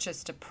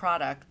purchased a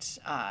product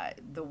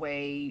the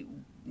way,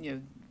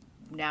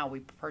 now we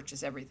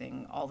purchase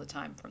everything all the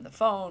time from the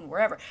phone,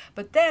 wherever.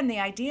 But then the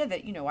idea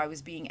that, I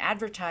was being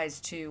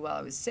advertised to while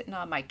I was sitting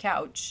on my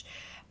couch,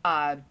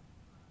 and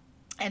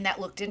that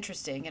looked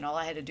interesting, and all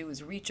I had to do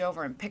was reach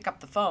over and pick up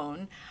the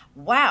phone.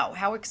 Wow,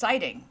 how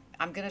exciting.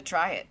 I'm going to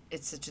try it.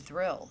 It's such a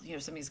thrill.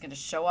 Somebody's going to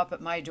show up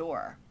at my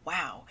door.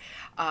 Wow.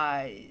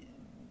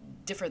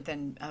 Different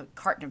than a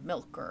carton of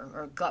milk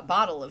or a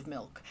bottle of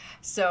milk.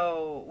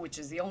 So, which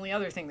is the only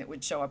other thing that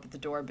would show up at the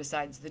door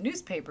besides the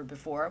newspaper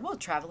before. Well,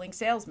 traveling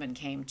salesman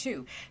came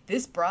too.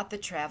 This brought the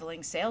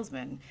traveling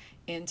salesman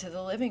into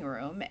the living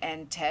room,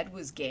 and Ted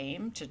was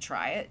game to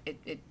try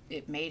it.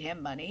 It made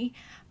him money,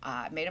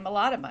 made him a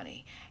lot of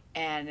money.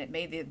 And it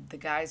made the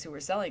guys who were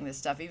selling this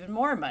stuff even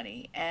more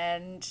money.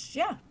 And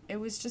yeah, it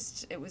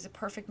was a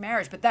perfect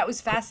marriage. But that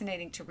was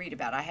fascinating to read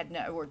about.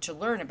 To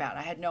learn about.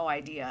 I had no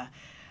idea.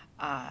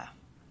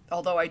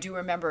 Although I do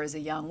remember as a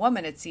young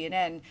woman at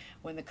CNN,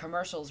 when the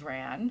commercials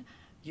ran,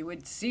 you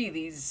would see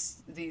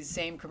these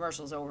same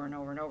commercials over and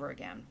over and over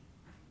again.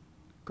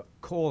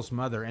 Cole's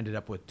mother ended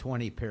up with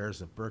 20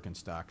 pairs of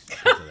Birkenstocks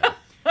because of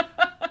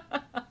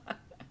that.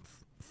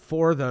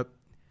 For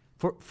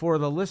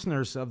the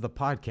listeners of the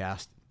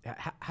podcast,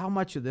 how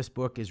much of this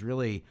book is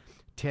really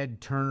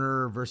Ted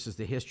Turner versus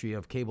the history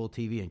of cable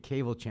TV and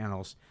cable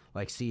channels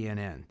like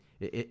CNN?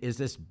 Is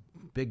this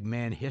big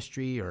man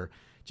history or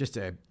just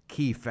a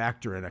key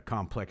factor in a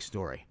complex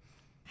story?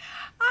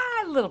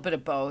 A little bit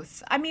of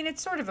both. I mean,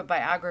 it's sort of a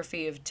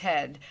biography of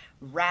Ted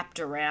wrapped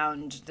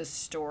around the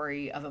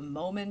story of a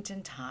moment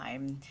in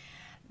time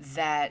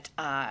that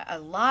a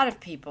lot of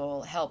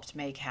people helped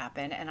make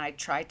happen. And I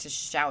tried to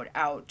shout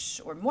out,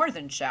 or more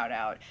than shout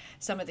out,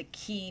 some of the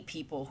key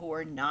people who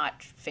are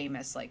not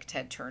famous like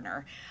Ted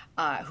Turner,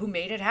 who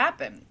made it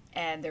happen.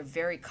 And they're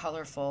very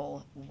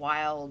colorful,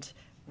 wild,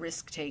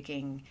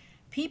 risk-taking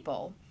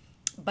people.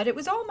 But it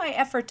was all my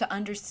effort to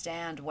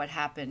understand what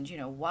happened.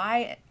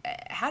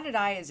 How did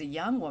I, as a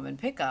young woman,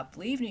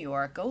 leave New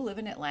York, go live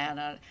in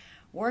Atlanta,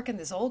 work in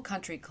this old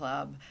country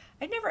club?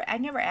 I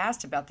never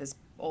asked about this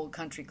old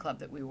country club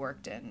that we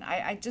worked in.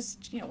 I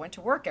just, went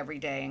to work every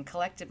day and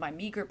collected my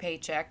meager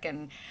paycheck,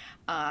 and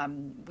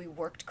we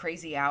worked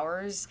crazy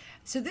hours.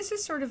 So this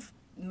is sort of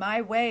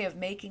my way of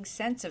making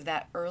sense of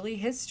that early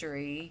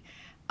history.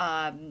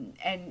 But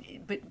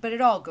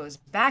it all goes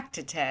back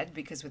to Ted,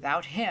 because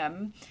without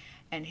him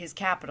and his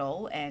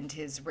capital and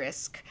his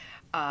risk,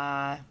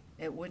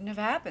 it wouldn't have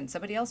happened.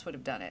 Somebody else would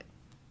have done it.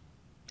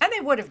 And they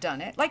would have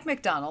done it, like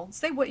McDonald's.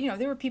 They would,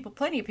 there were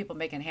plenty of people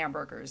making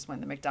hamburgers when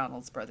the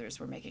McDonald's brothers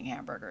were making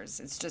hamburgers.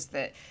 It's just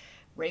that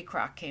Ray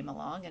Kroc came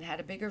along and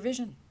had a bigger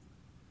vision.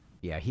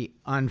 Yeah, he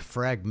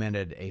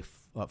unfragmented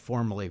a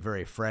formerly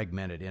very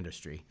fragmented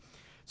industry.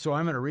 So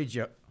I'm going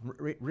to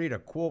read a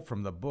quote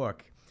from the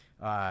book.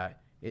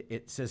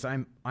 It says,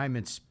 I'm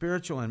in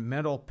spiritual and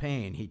mental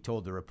pain, he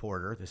told the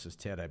reporter. This is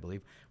Ted, I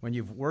believe. When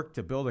you've worked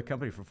to build a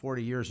company for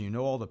 40 years and you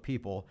know all the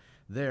people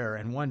there,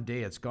 and one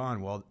day it's gone,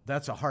 well,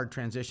 that's a hard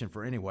transition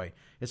for anyway.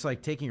 It's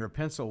like taking your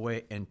pencil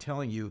away and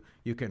telling you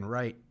can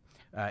write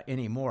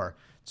anymore.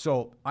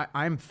 So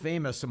I'm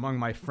famous among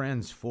my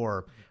friends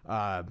for,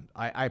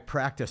 I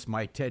practiced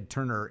my Ted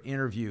Turner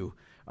interview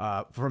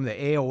from the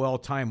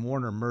AOL Time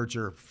Warner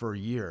merger for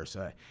years.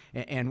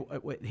 And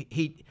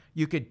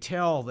you could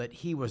tell that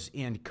he was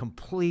in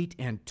complete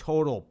and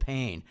total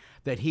pain,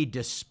 that he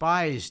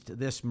despised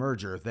this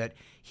merger, that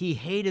he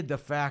hated the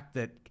fact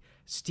that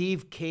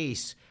Steve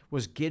Case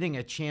was getting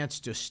a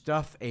chance to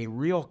stuff a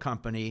real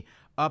company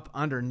up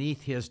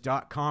underneath his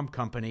 .com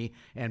company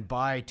and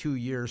buy 2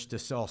 years to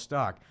sell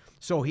stock.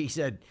 So he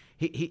said,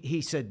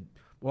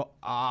 well,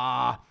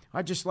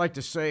 I'd just like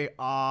to say,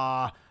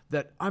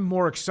 that I'm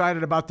more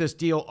excited about this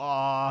deal,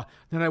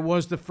 than I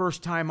was the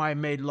first time I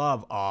made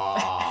love,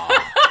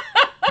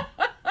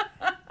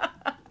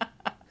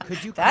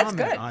 Could you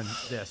comment on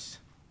this?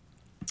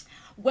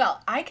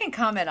 Well, I can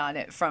comment on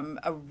it from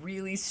a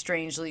really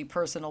strangely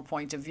personal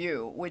point of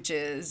view, which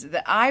is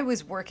that I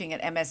was working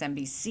at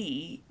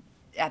MSNBC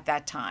at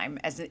that time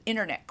as an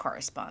internet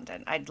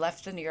correspondent. I'd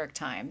left the New York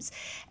Times,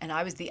 and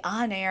I was the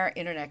on-air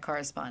internet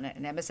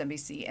correspondent at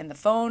MSNBC, and the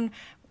phone,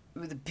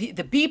 the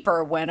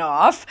beeper went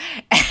off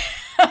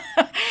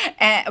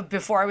and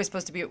before I was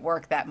supposed to be at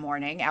work that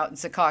morning out in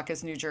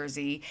Secaucus, New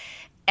Jersey.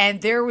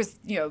 And there was,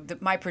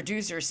 my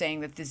producer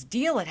saying that this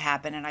deal had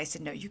happened. And I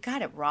said, no, you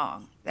got it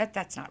wrong.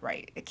 That's not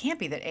right. It can't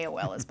be that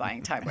AOL is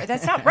buying Time Warner.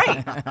 That's not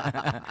right.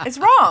 It's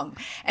wrong.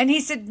 And he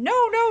said, no.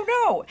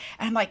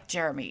 And I'm like,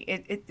 Jeremy,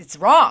 it's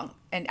wrong.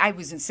 And I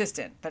was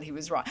insistent that he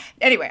was wrong.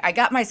 Anyway, I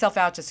got myself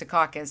out to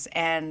Secaucus,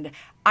 and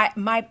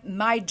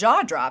my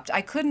jaw dropped.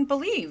 I couldn't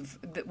believe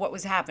what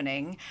was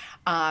happening.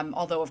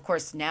 Although, of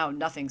course, now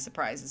nothing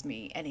surprises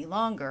me any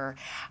longer.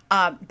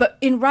 But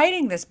in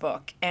writing this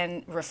book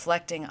and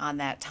reflecting on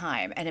that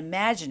time and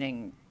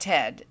imagining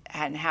Ted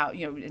and how,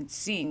 and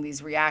seeing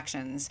these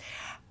reactions,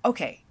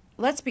 okay,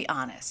 let's be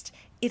honest.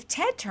 If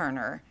Ted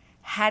Turner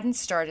hadn't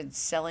started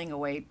selling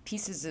away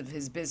pieces of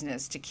his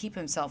business to keep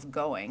himself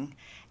going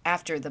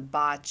after the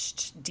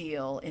botched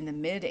deal in the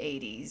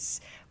mid-'80s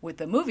with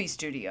the movie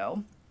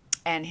studio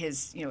and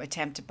his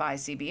attempt to buy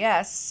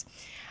CBS,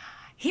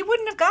 he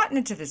wouldn't have gotten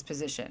into this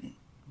position.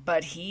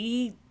 But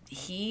he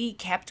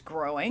kept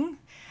growing.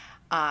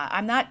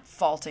 I'm not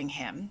faulting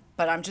him,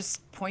 but I'm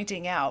just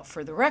pointing out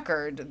for the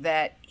record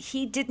that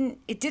it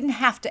didn't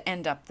have to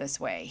end up this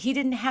way. He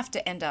didn't have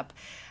to end up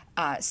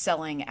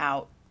selling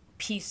out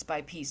piece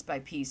by piece by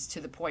piece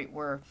to the point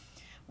where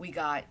we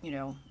got,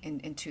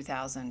 in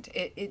 2000.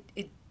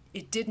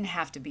 It didn't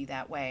have to be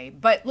that way.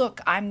 But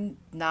look, I'm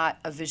not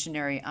a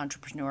visionary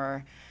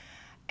entrepreneur,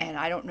 and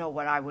I don't know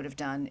what I would have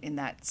done in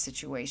that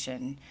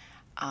situation.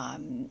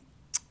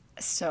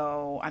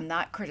 So I'm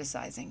not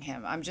criticizing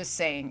him. I'm just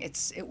saying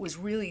it was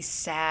really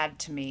sad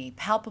to me,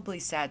 palpably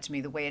sad to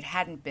me, the way it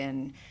hadn't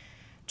been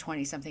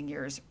 20-something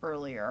years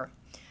earlier,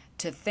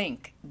 to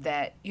think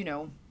that,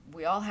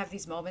 we all have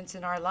these moments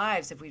in our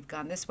lives. If we'd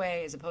gone this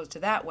way as opposed to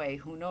that way,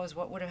 who knows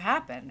what would have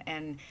happened?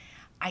 And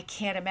I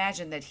can't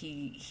imagine that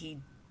he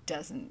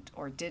doesn't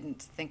or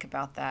didn't think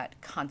about that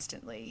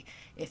constantly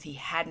if he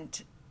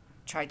hadn't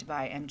tried to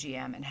buy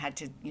MGM and had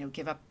to,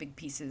 give up big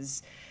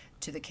pieces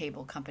to the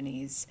cable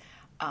companies.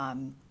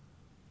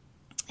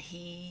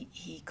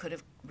 He could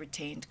have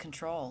retained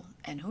control,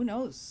 and who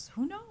knows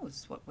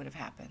what would have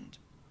happened.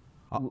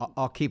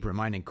 I'll keep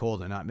reminding Cole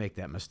to not make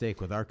that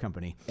mistake with our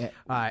company.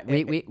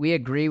 We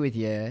agree with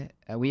you.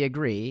 We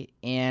agree.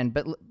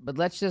 But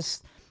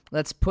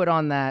let's put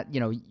on that,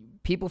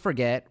 people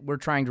forget. We're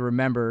trying to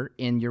remember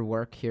in your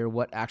work here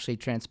what actually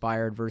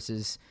transpired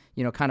versus,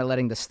 kind of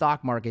letting the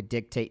stock market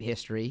dictate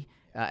history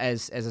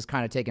as has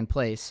kind of taken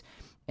place.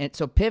 And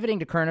so pivoting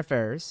to current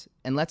affairs,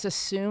 and let's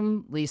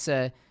assume,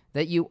 Lisa,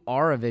 that you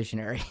are a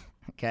visionary,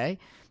 okay?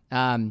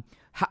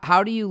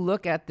 How do you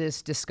look at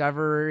this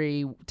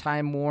Discovery,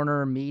 Time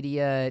Warner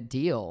Media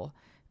deal?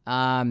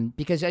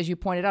 Because as you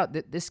pointed out,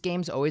 this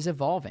game's always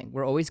evolving.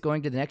 We're always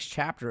going to the next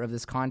chapter of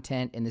this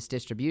content and this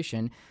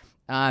distribution.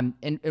 And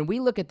we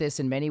look at this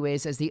in many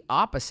ways as the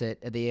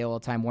opposite of the AOL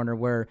Time Warner,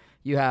 where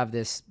you have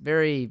this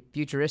very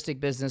futuristic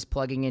business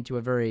plugging into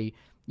a very,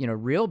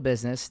 real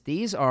business.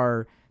 These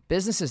are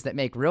businesses that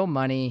make real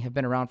money, have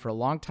been around for a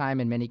long time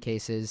in many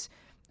cases.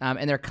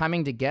 And they're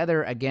coming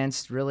together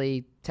against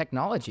really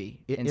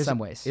technology in some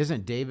ways.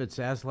 Isn't David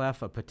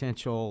Zaslav a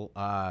potential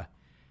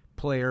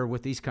player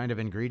with these kind of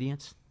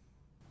ingredients?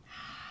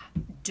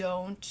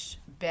 Don't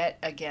bet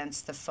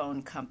against the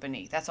phone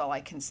company. That's all I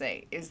can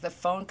say. Is the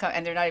phone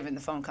and they're not even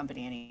the phone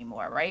company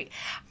anymore, right?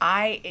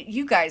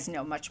 You guys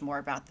know much more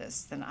about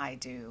this than I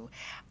do.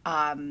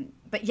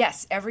 But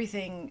yes,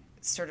 everything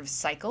sort of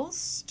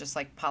cycles, just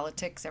like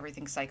politics,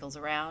 everything cycles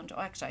around.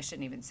 Oh, actually, I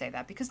shouldn't even say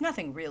that, because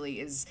nothing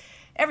really is,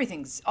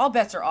 all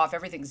bets are off,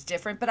 everything's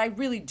different, but I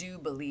really do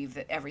believe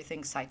that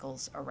everything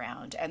cycles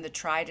around, and the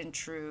tried and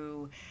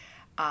true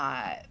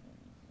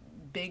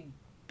big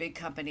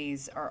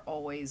companies are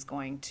always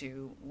going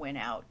to win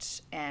out.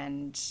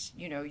 And,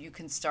 you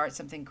can start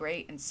something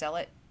great and sell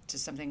it to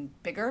something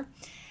bigger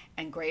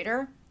and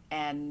greater,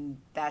 and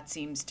that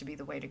seems to be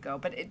the way to go.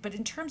 But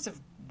in terms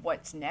of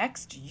what's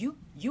next, you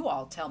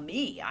all tell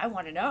me. I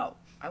want to know.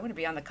 I want to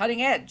be on the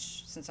cutting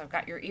edge since I've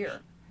got your ear.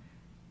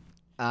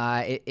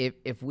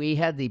 If we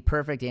had the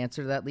perfect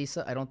answer to that,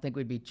 Lisa, I don't think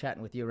we'd be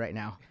chatting with you right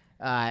now.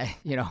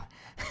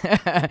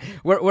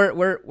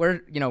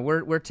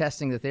 We're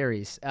testing the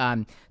theories.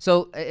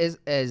 So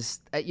as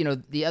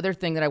the other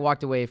thing that I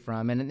walked away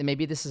from, and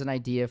maybe this is an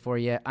idea for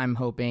you, I'm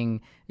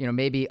hoping,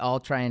 maybe I'll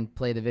try and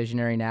play the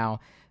visionary now.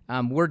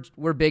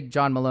 We're big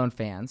John Malone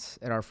fans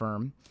at our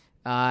firm.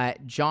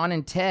 John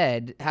and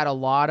Ted had a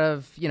lot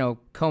of,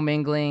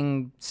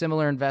 commingling,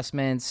 similar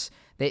investments.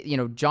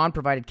 John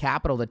provided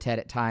capital to Ted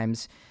at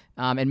times.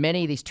 And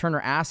many of these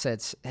Turner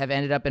assets have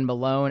ended up in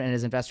Malone and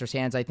his investors'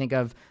 hands. I think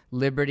of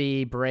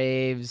Liberty,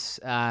 Braves,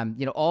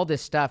 all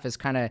this stuff has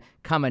kind of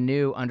come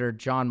anew under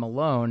John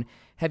Malone.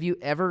 Have you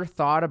ever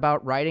thought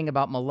about writing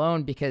about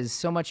Malone? Because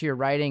so much of your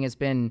writing has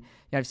been,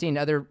 I've seen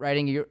other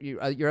writing,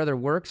 your other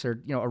works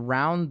are,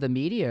 around the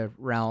media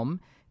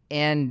realm.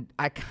 And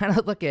I kind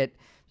of look at,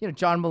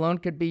 John Malone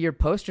could be your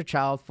poster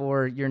child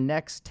for your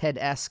next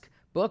Ted-esque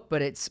book, but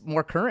it's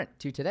more current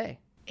to today.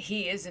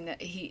 He is,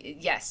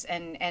 yes,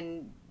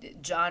 and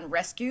John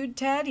rescued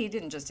Ted. He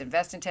didn't just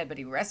invest in Ted, but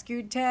he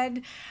rescued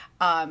Ted.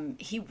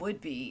 He would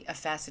be a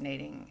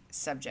fascinating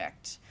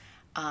subject.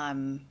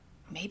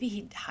 Maybe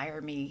he'd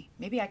hire me.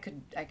 Maybe I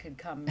could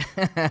come.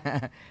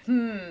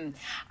 You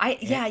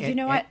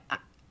know what?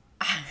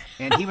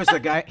 And he was the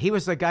guy. He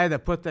was the guy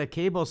that put the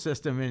cable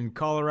system in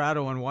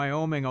Colorado and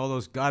Wyoming, all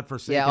those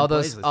godforsaken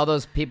places. all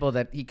those people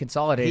that he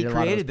consolidated. He a lot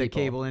of created those the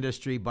people. cable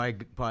industry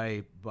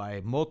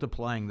by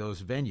multiplying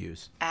those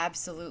venues.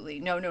 Absolutely.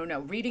 No.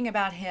 Reading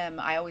about him,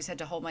 I always had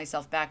to hold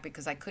myself back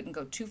because I couldn't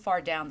go too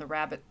far down the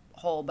rabbit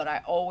hole, but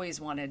I always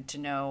wanted to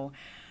know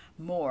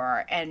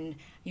more. And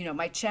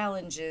my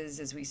challenge is,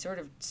 as we sort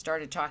of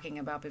started talking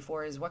about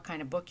before, is what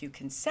kind of book you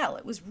can sell.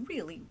 It was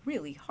really,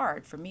 really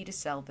hard for me to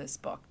sell this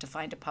book, to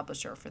find a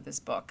publisher for this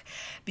book,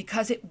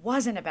 because it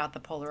wasn't about the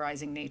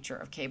polarizing nature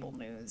of cable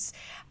news.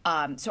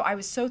 So I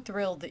was so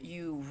thrilled that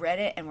you read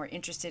it and were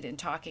interested in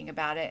talking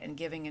about it and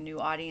giving a new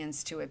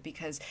audience to it,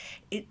 because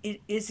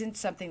it isn't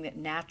something that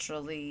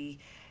naturally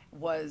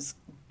was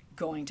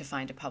going to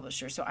find a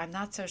publisher. So I'm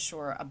not so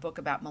sure a book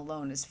about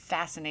Malone, as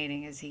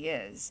fascinating as he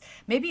is.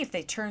 Maybe if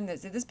they turn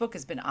this book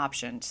has been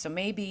optioned, so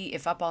maybe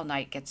if Up All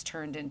Night gets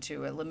turned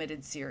into a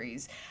limited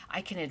series,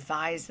 I can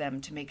advise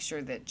them to make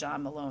sure that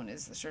John Malone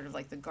is sort of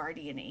like the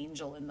guardian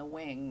angel in the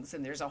wings,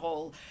 and there's a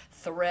whole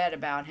thread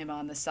about him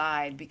on the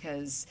side,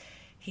 because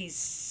he's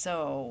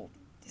so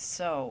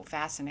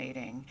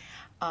fascinating.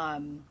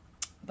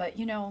 But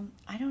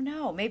I don't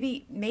know.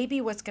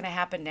 Maybe what's going to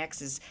happen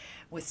next is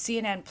with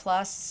CNN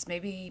Plus.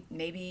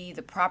 Maybe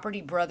the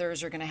Property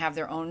Brothers are going to have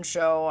their own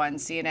show on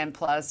CNN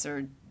Plus,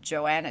 or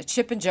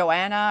Chip and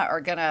Joanna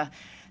are gonna.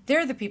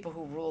 They're the people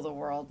who rule the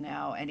world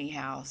now,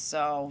 anyhow.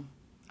 So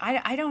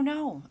I don't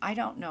know.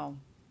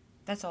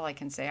 That's all I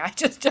can say. I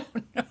just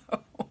don't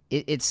know.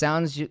 It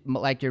sounds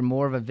like you're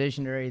more of a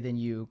visionary than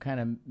you kind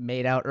of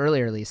made out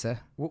earlier, Lisa.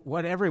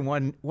 What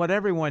everyone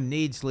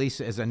needs,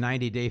 Lisa, is a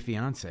 90-day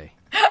fiance.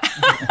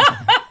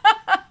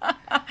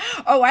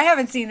 Oh, I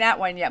haven't seen that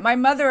one yet. My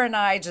mother and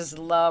I just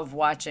love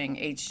watching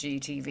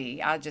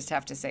HGTV. I'll just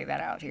have to say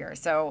that out here.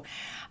 So,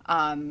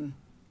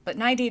 but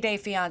 90-Day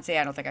Fiancé,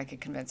 I don't think I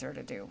could convince her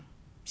to do.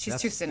 She's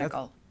too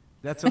cynical.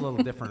 That's a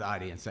little different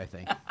audience, I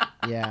think.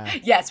 Yeah.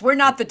 Yes, we're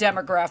not the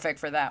demographic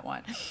for that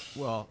one.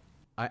 Well,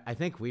 I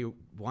think we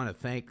want to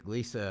thank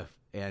Lisa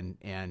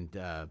and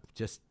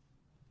just.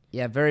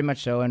 Yeah, very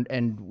much so,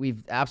 and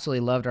we've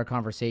absolutely loved our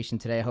conversation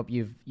today. I hope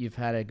you've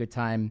had a good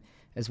time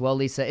as well,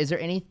 Lisa. Is there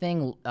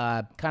anything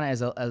kind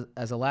of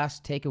as a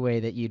last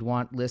takeaway that you'd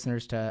want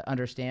listeners to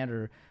understand,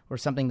 or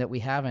something that we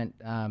haven't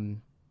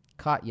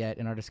caught yet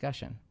in our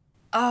discussion?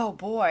 Oh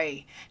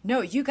boy,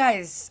 no, you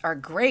guys are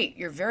great.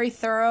 You're very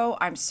thorough.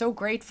 I'm so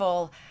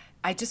grateful.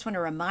 I just want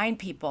to remind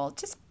people,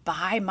 just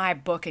buy my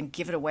book and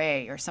give it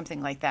away or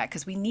something like that,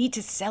 because we need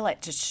to sell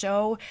it to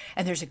show,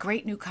 and there's a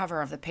great new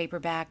cover of the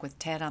paperback with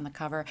Ted on the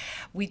cover.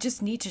 We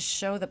just need to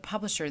show the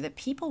publisher that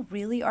people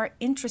really are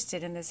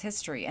interested in this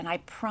history, and I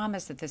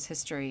promise that this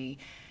history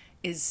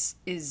is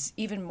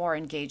even more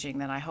engaging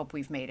than I hope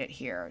we've made it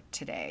here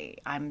today.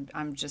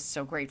 I'm just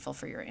so grateful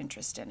for your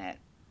interest in it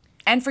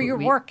and for your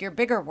work, your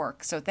bigger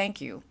work, so thank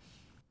you.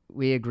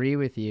 We agree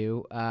with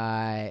you.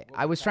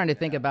 I was trying to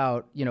think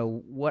about,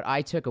 what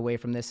I took away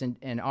from this,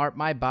 and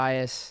my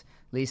bias,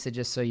 Lisa,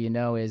 just so you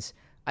know, is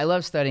I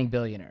love studying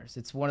billionaires.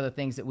 It's one of the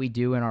things that we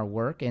do in our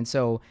work. And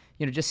so,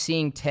 just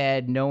seeing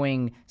Ted,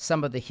 knowing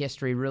some of the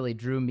history really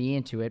drew me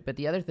into it. But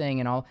the other thing,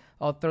 and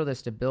I'll throw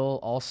this to Bill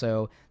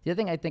also, the other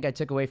thing I think I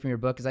took away from your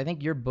book is I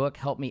think your book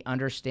helped me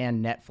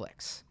understand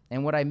Netflix.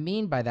 And what I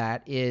mean by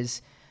that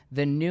is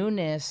the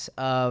newness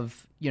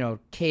of,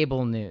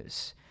 cable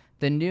news.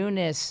 The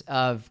newness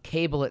of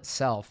cable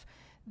itself.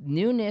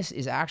 Newness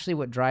is actually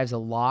what drives a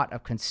lot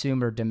of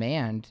consumer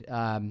demand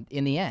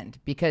in the end,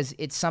 because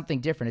it's something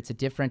different. It's a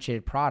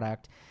differentiated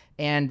product.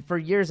 And for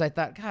years I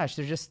thought, gosh,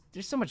 there's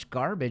so much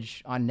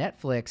garbage on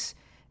Netflix.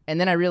 And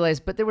then I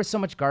realized, but there was so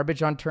much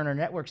garbage on Turner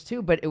Networks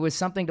too, but it was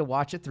something to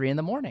watch at 3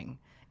 a.m.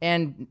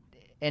 And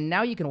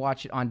now you can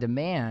watch it on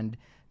demand.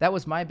 That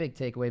was my big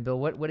takeaway. Bill,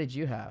 what did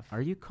you have?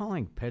 Are you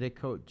calling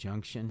Petticoat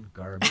Junction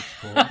garbage?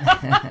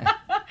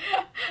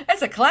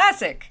 That's a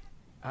classic.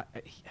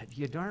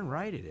 You're darn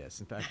right it is.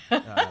 In fact,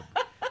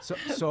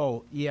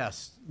 so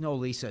yes, no,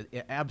 Lisa,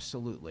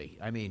 absolutely.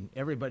 I mean,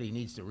 everybody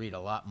needs to read a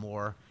lot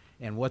more,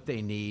 and what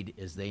they need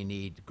is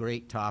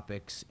great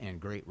topics and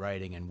great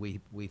writing, and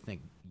we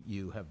think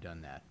you have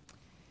done that.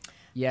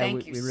 Yeah,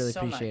 Thank we really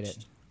so appreciate much.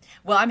 it.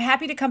 Well, I'm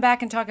happy to come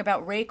back and talk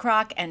about Ray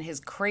Kroc and his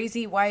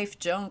crazy wife,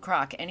 Joan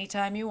Kroc,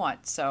 anytime you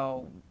want.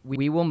 So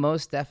we will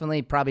most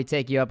definitely probably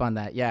take you up on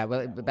that. Yeah,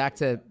 well, back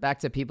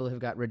to people who've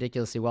got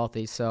ridiculously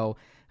wealthy. So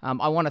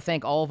I want to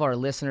thank all of our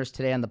listeners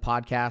today on the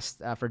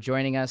podcast for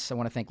joining us. I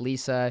want to thank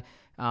Lisa.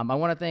 I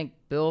want to thank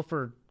Bill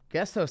for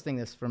guest hosting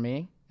this for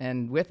me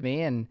and with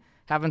me and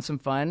having some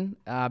fun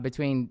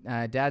between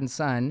dad and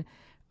son.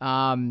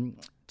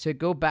 To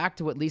go back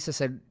to what Lisa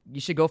said,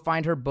 you should go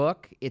find her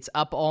book. It's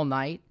Up All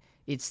Night.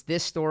 It's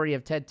this story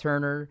of Ted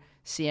Turner,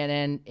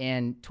 CNN,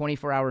 and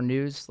 24-hour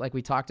news, like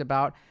we talked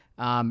about.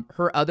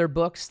 Her other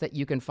books that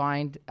you can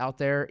find out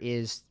there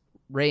is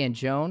Ray and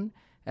Joan.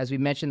 As we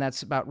mentioned,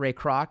 that's about Ray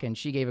Kroc, and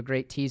she gave a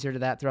great teaser to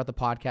that throughout the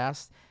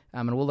podcast,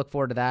 and we'll look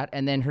forward to that.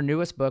 And then her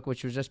newest book,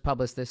 which was just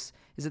published this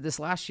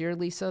last year,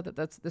 Lisa,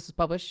 this is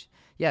published?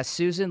 Yeah,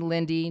 Susan,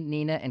 Lindy,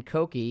 Nina, and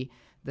Koki.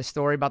 the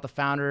story about the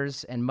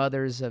founders and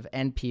mothers of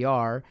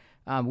NPR,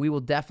 we will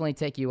definitely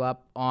take you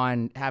up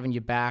on having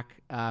you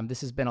back.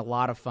 This has been a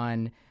lot of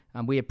fun.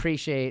 We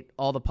appreciate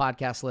all the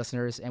podcast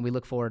listeners, and we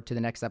look forward to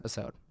the next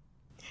episode.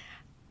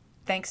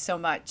 Thanks so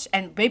much.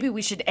 And maybe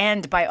we should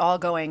end by all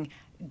doing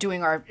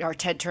our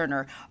Ted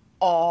Turner.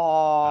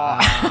 Aww.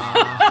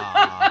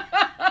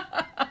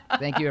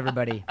 Thank you,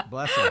 everybody.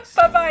 Blessings.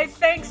 Bye-bye.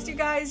 Thanks, you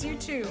guys. You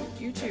too.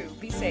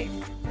 Be safe.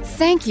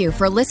 Thank you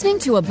for listening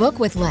to A Book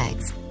with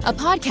Legs, a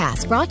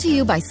podcast brought to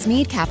you by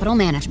Smead Capital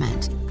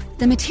Management.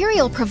 The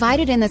material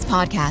provided in this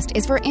podcast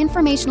is for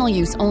informational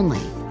use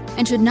only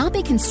and should not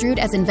be construed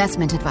as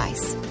investment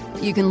advice.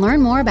 You can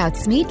learn more about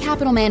Smead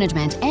Capital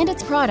Management and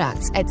its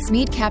products at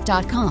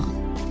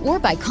smeadcap.com or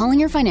by calling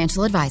your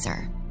financial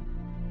advisor.